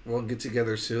 but we'll get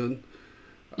together soon.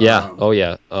 Yeah.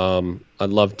 I'd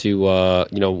love to,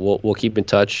 we'll keep in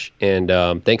touch, and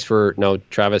thanks for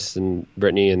Travis and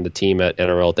Brittany and the team at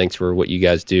NRL. Thanks for what you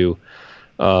guys do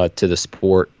to the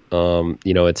sport.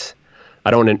 It's,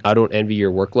 I don't envy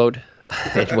your workload.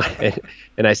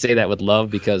 And I say that with love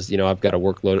because, I've got a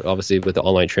workload, obviously with the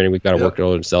online training, we've got a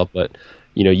workload itself, but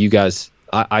you guys,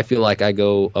 I feel like I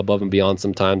go above and beyond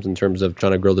sometimes in terms of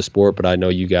trying to grow the sport, but I know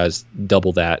you guys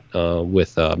double that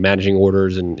with managing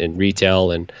orders and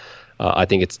retail, and I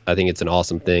think it's an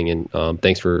awesome thing. And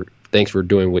thanks for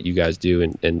doing what you guys do.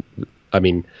 And I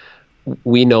mean,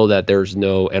 we know that there's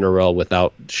no NRL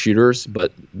without shooters,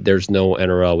 but there's no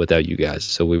NRL without you guys.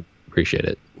 So we appreciate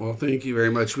it. Well, thank you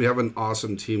very much. We have an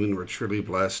awesome team, and we're truly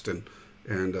blessed. And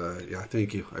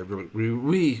thank you.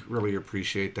 We really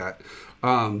appreciate that.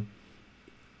 I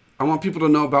want people to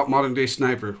know about Modern Day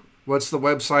Sniper. What's the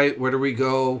website? Where do we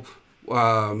go?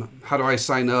 How do I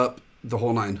sign up? The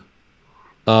whole nine.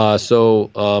 So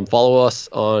follow us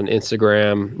on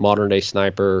Instagram, Modern Day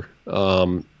Sniper.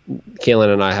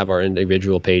 Kaylin and I have our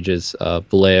individual pages,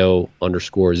 Vallejo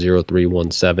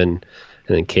 _0317, and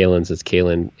then Kaylin's is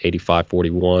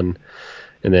Kaylin8541.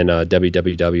 And then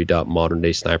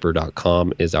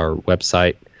www.moderndaysniper.com is our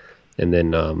website. And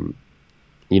then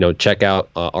check out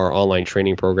our online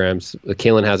training programs.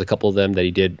 Kaylin has a couple of them that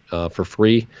he did for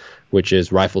free, which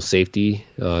is rifle safety,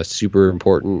 super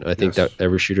important. I think that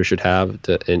every shooter should have,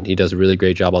 and he does a really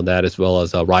great job on that, as well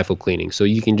as rifle cleaning. So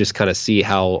you can just kind of see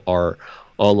how our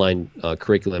online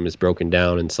curriculum is broken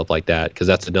down and stuff like that, because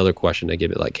that's another question I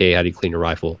give it, like, hey, how do you clean a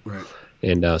rifle? Right.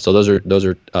 And so those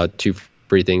are two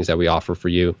free things that we offer for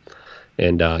you.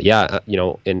 And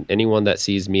and anyone that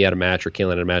sees me at a match or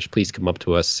Kaylin at a match, please come up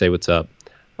to us, say what's up.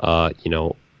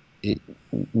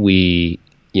 We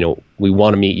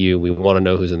want to meet you. We want to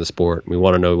know who's in the sport. We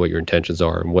want to know what your intentions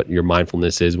are and what your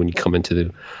mindfulness is when you come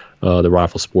into the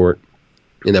rifle sport,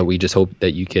 and that we just hope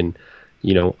that you can,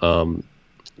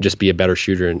 just be a better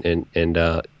shooter and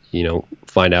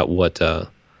find out what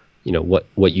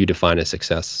you define as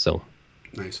success. So.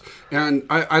 Nice. And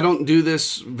I don't do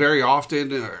this very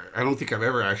often. I don't think I've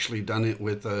ever actually done it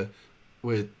with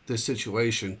this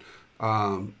situation.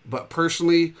 But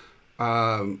personally,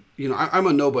 I'm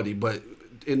a nobody, but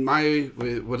in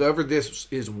whatever this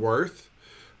is worth,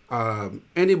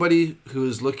 anybody who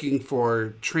is looking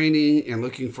for training and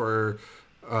looking for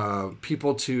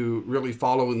people to really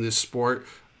follow in this sport,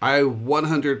 I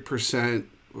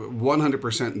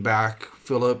 100% back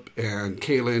Philip and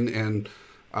Kaylin and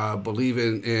believe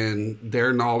in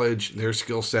their knowledge, their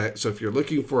skill set. So if you're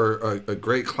looking for a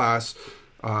great class,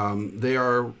 they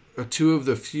are two of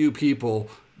the few people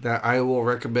that I will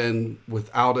recommend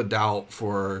without a doubt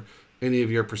for any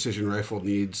of your precision rifle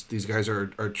needs. These guys are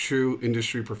true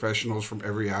industry professionals from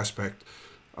every aspect,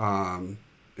 and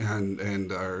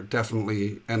are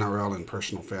definitely NRL and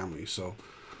personal family. So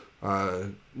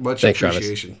much Thanks,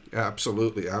 appreciation. Travis.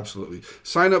 Absolutely.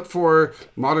 Sign up for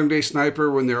Modern Day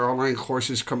Sniper when their online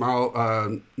courses come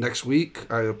out next week.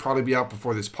 It'll probably be out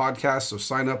before this podcast, so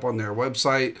sign up on their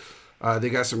website. They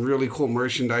got some really cool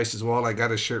merchandise as well. I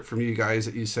got a shirt from you guys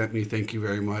that you sent me. Thank you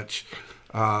very much.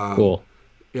 Cool.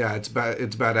 Yeah, it's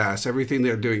badass. Everything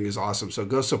they're doing is awesome. So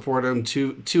go support them.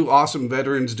 Two awesome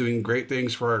veterans doing great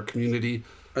things for our community.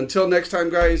 Until next time,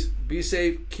 guys, be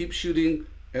safe, keep shooting,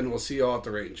 and we'll see you all at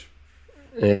the range.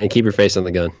 And keep your face on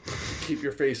the gun. Keep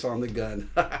your face on the gun.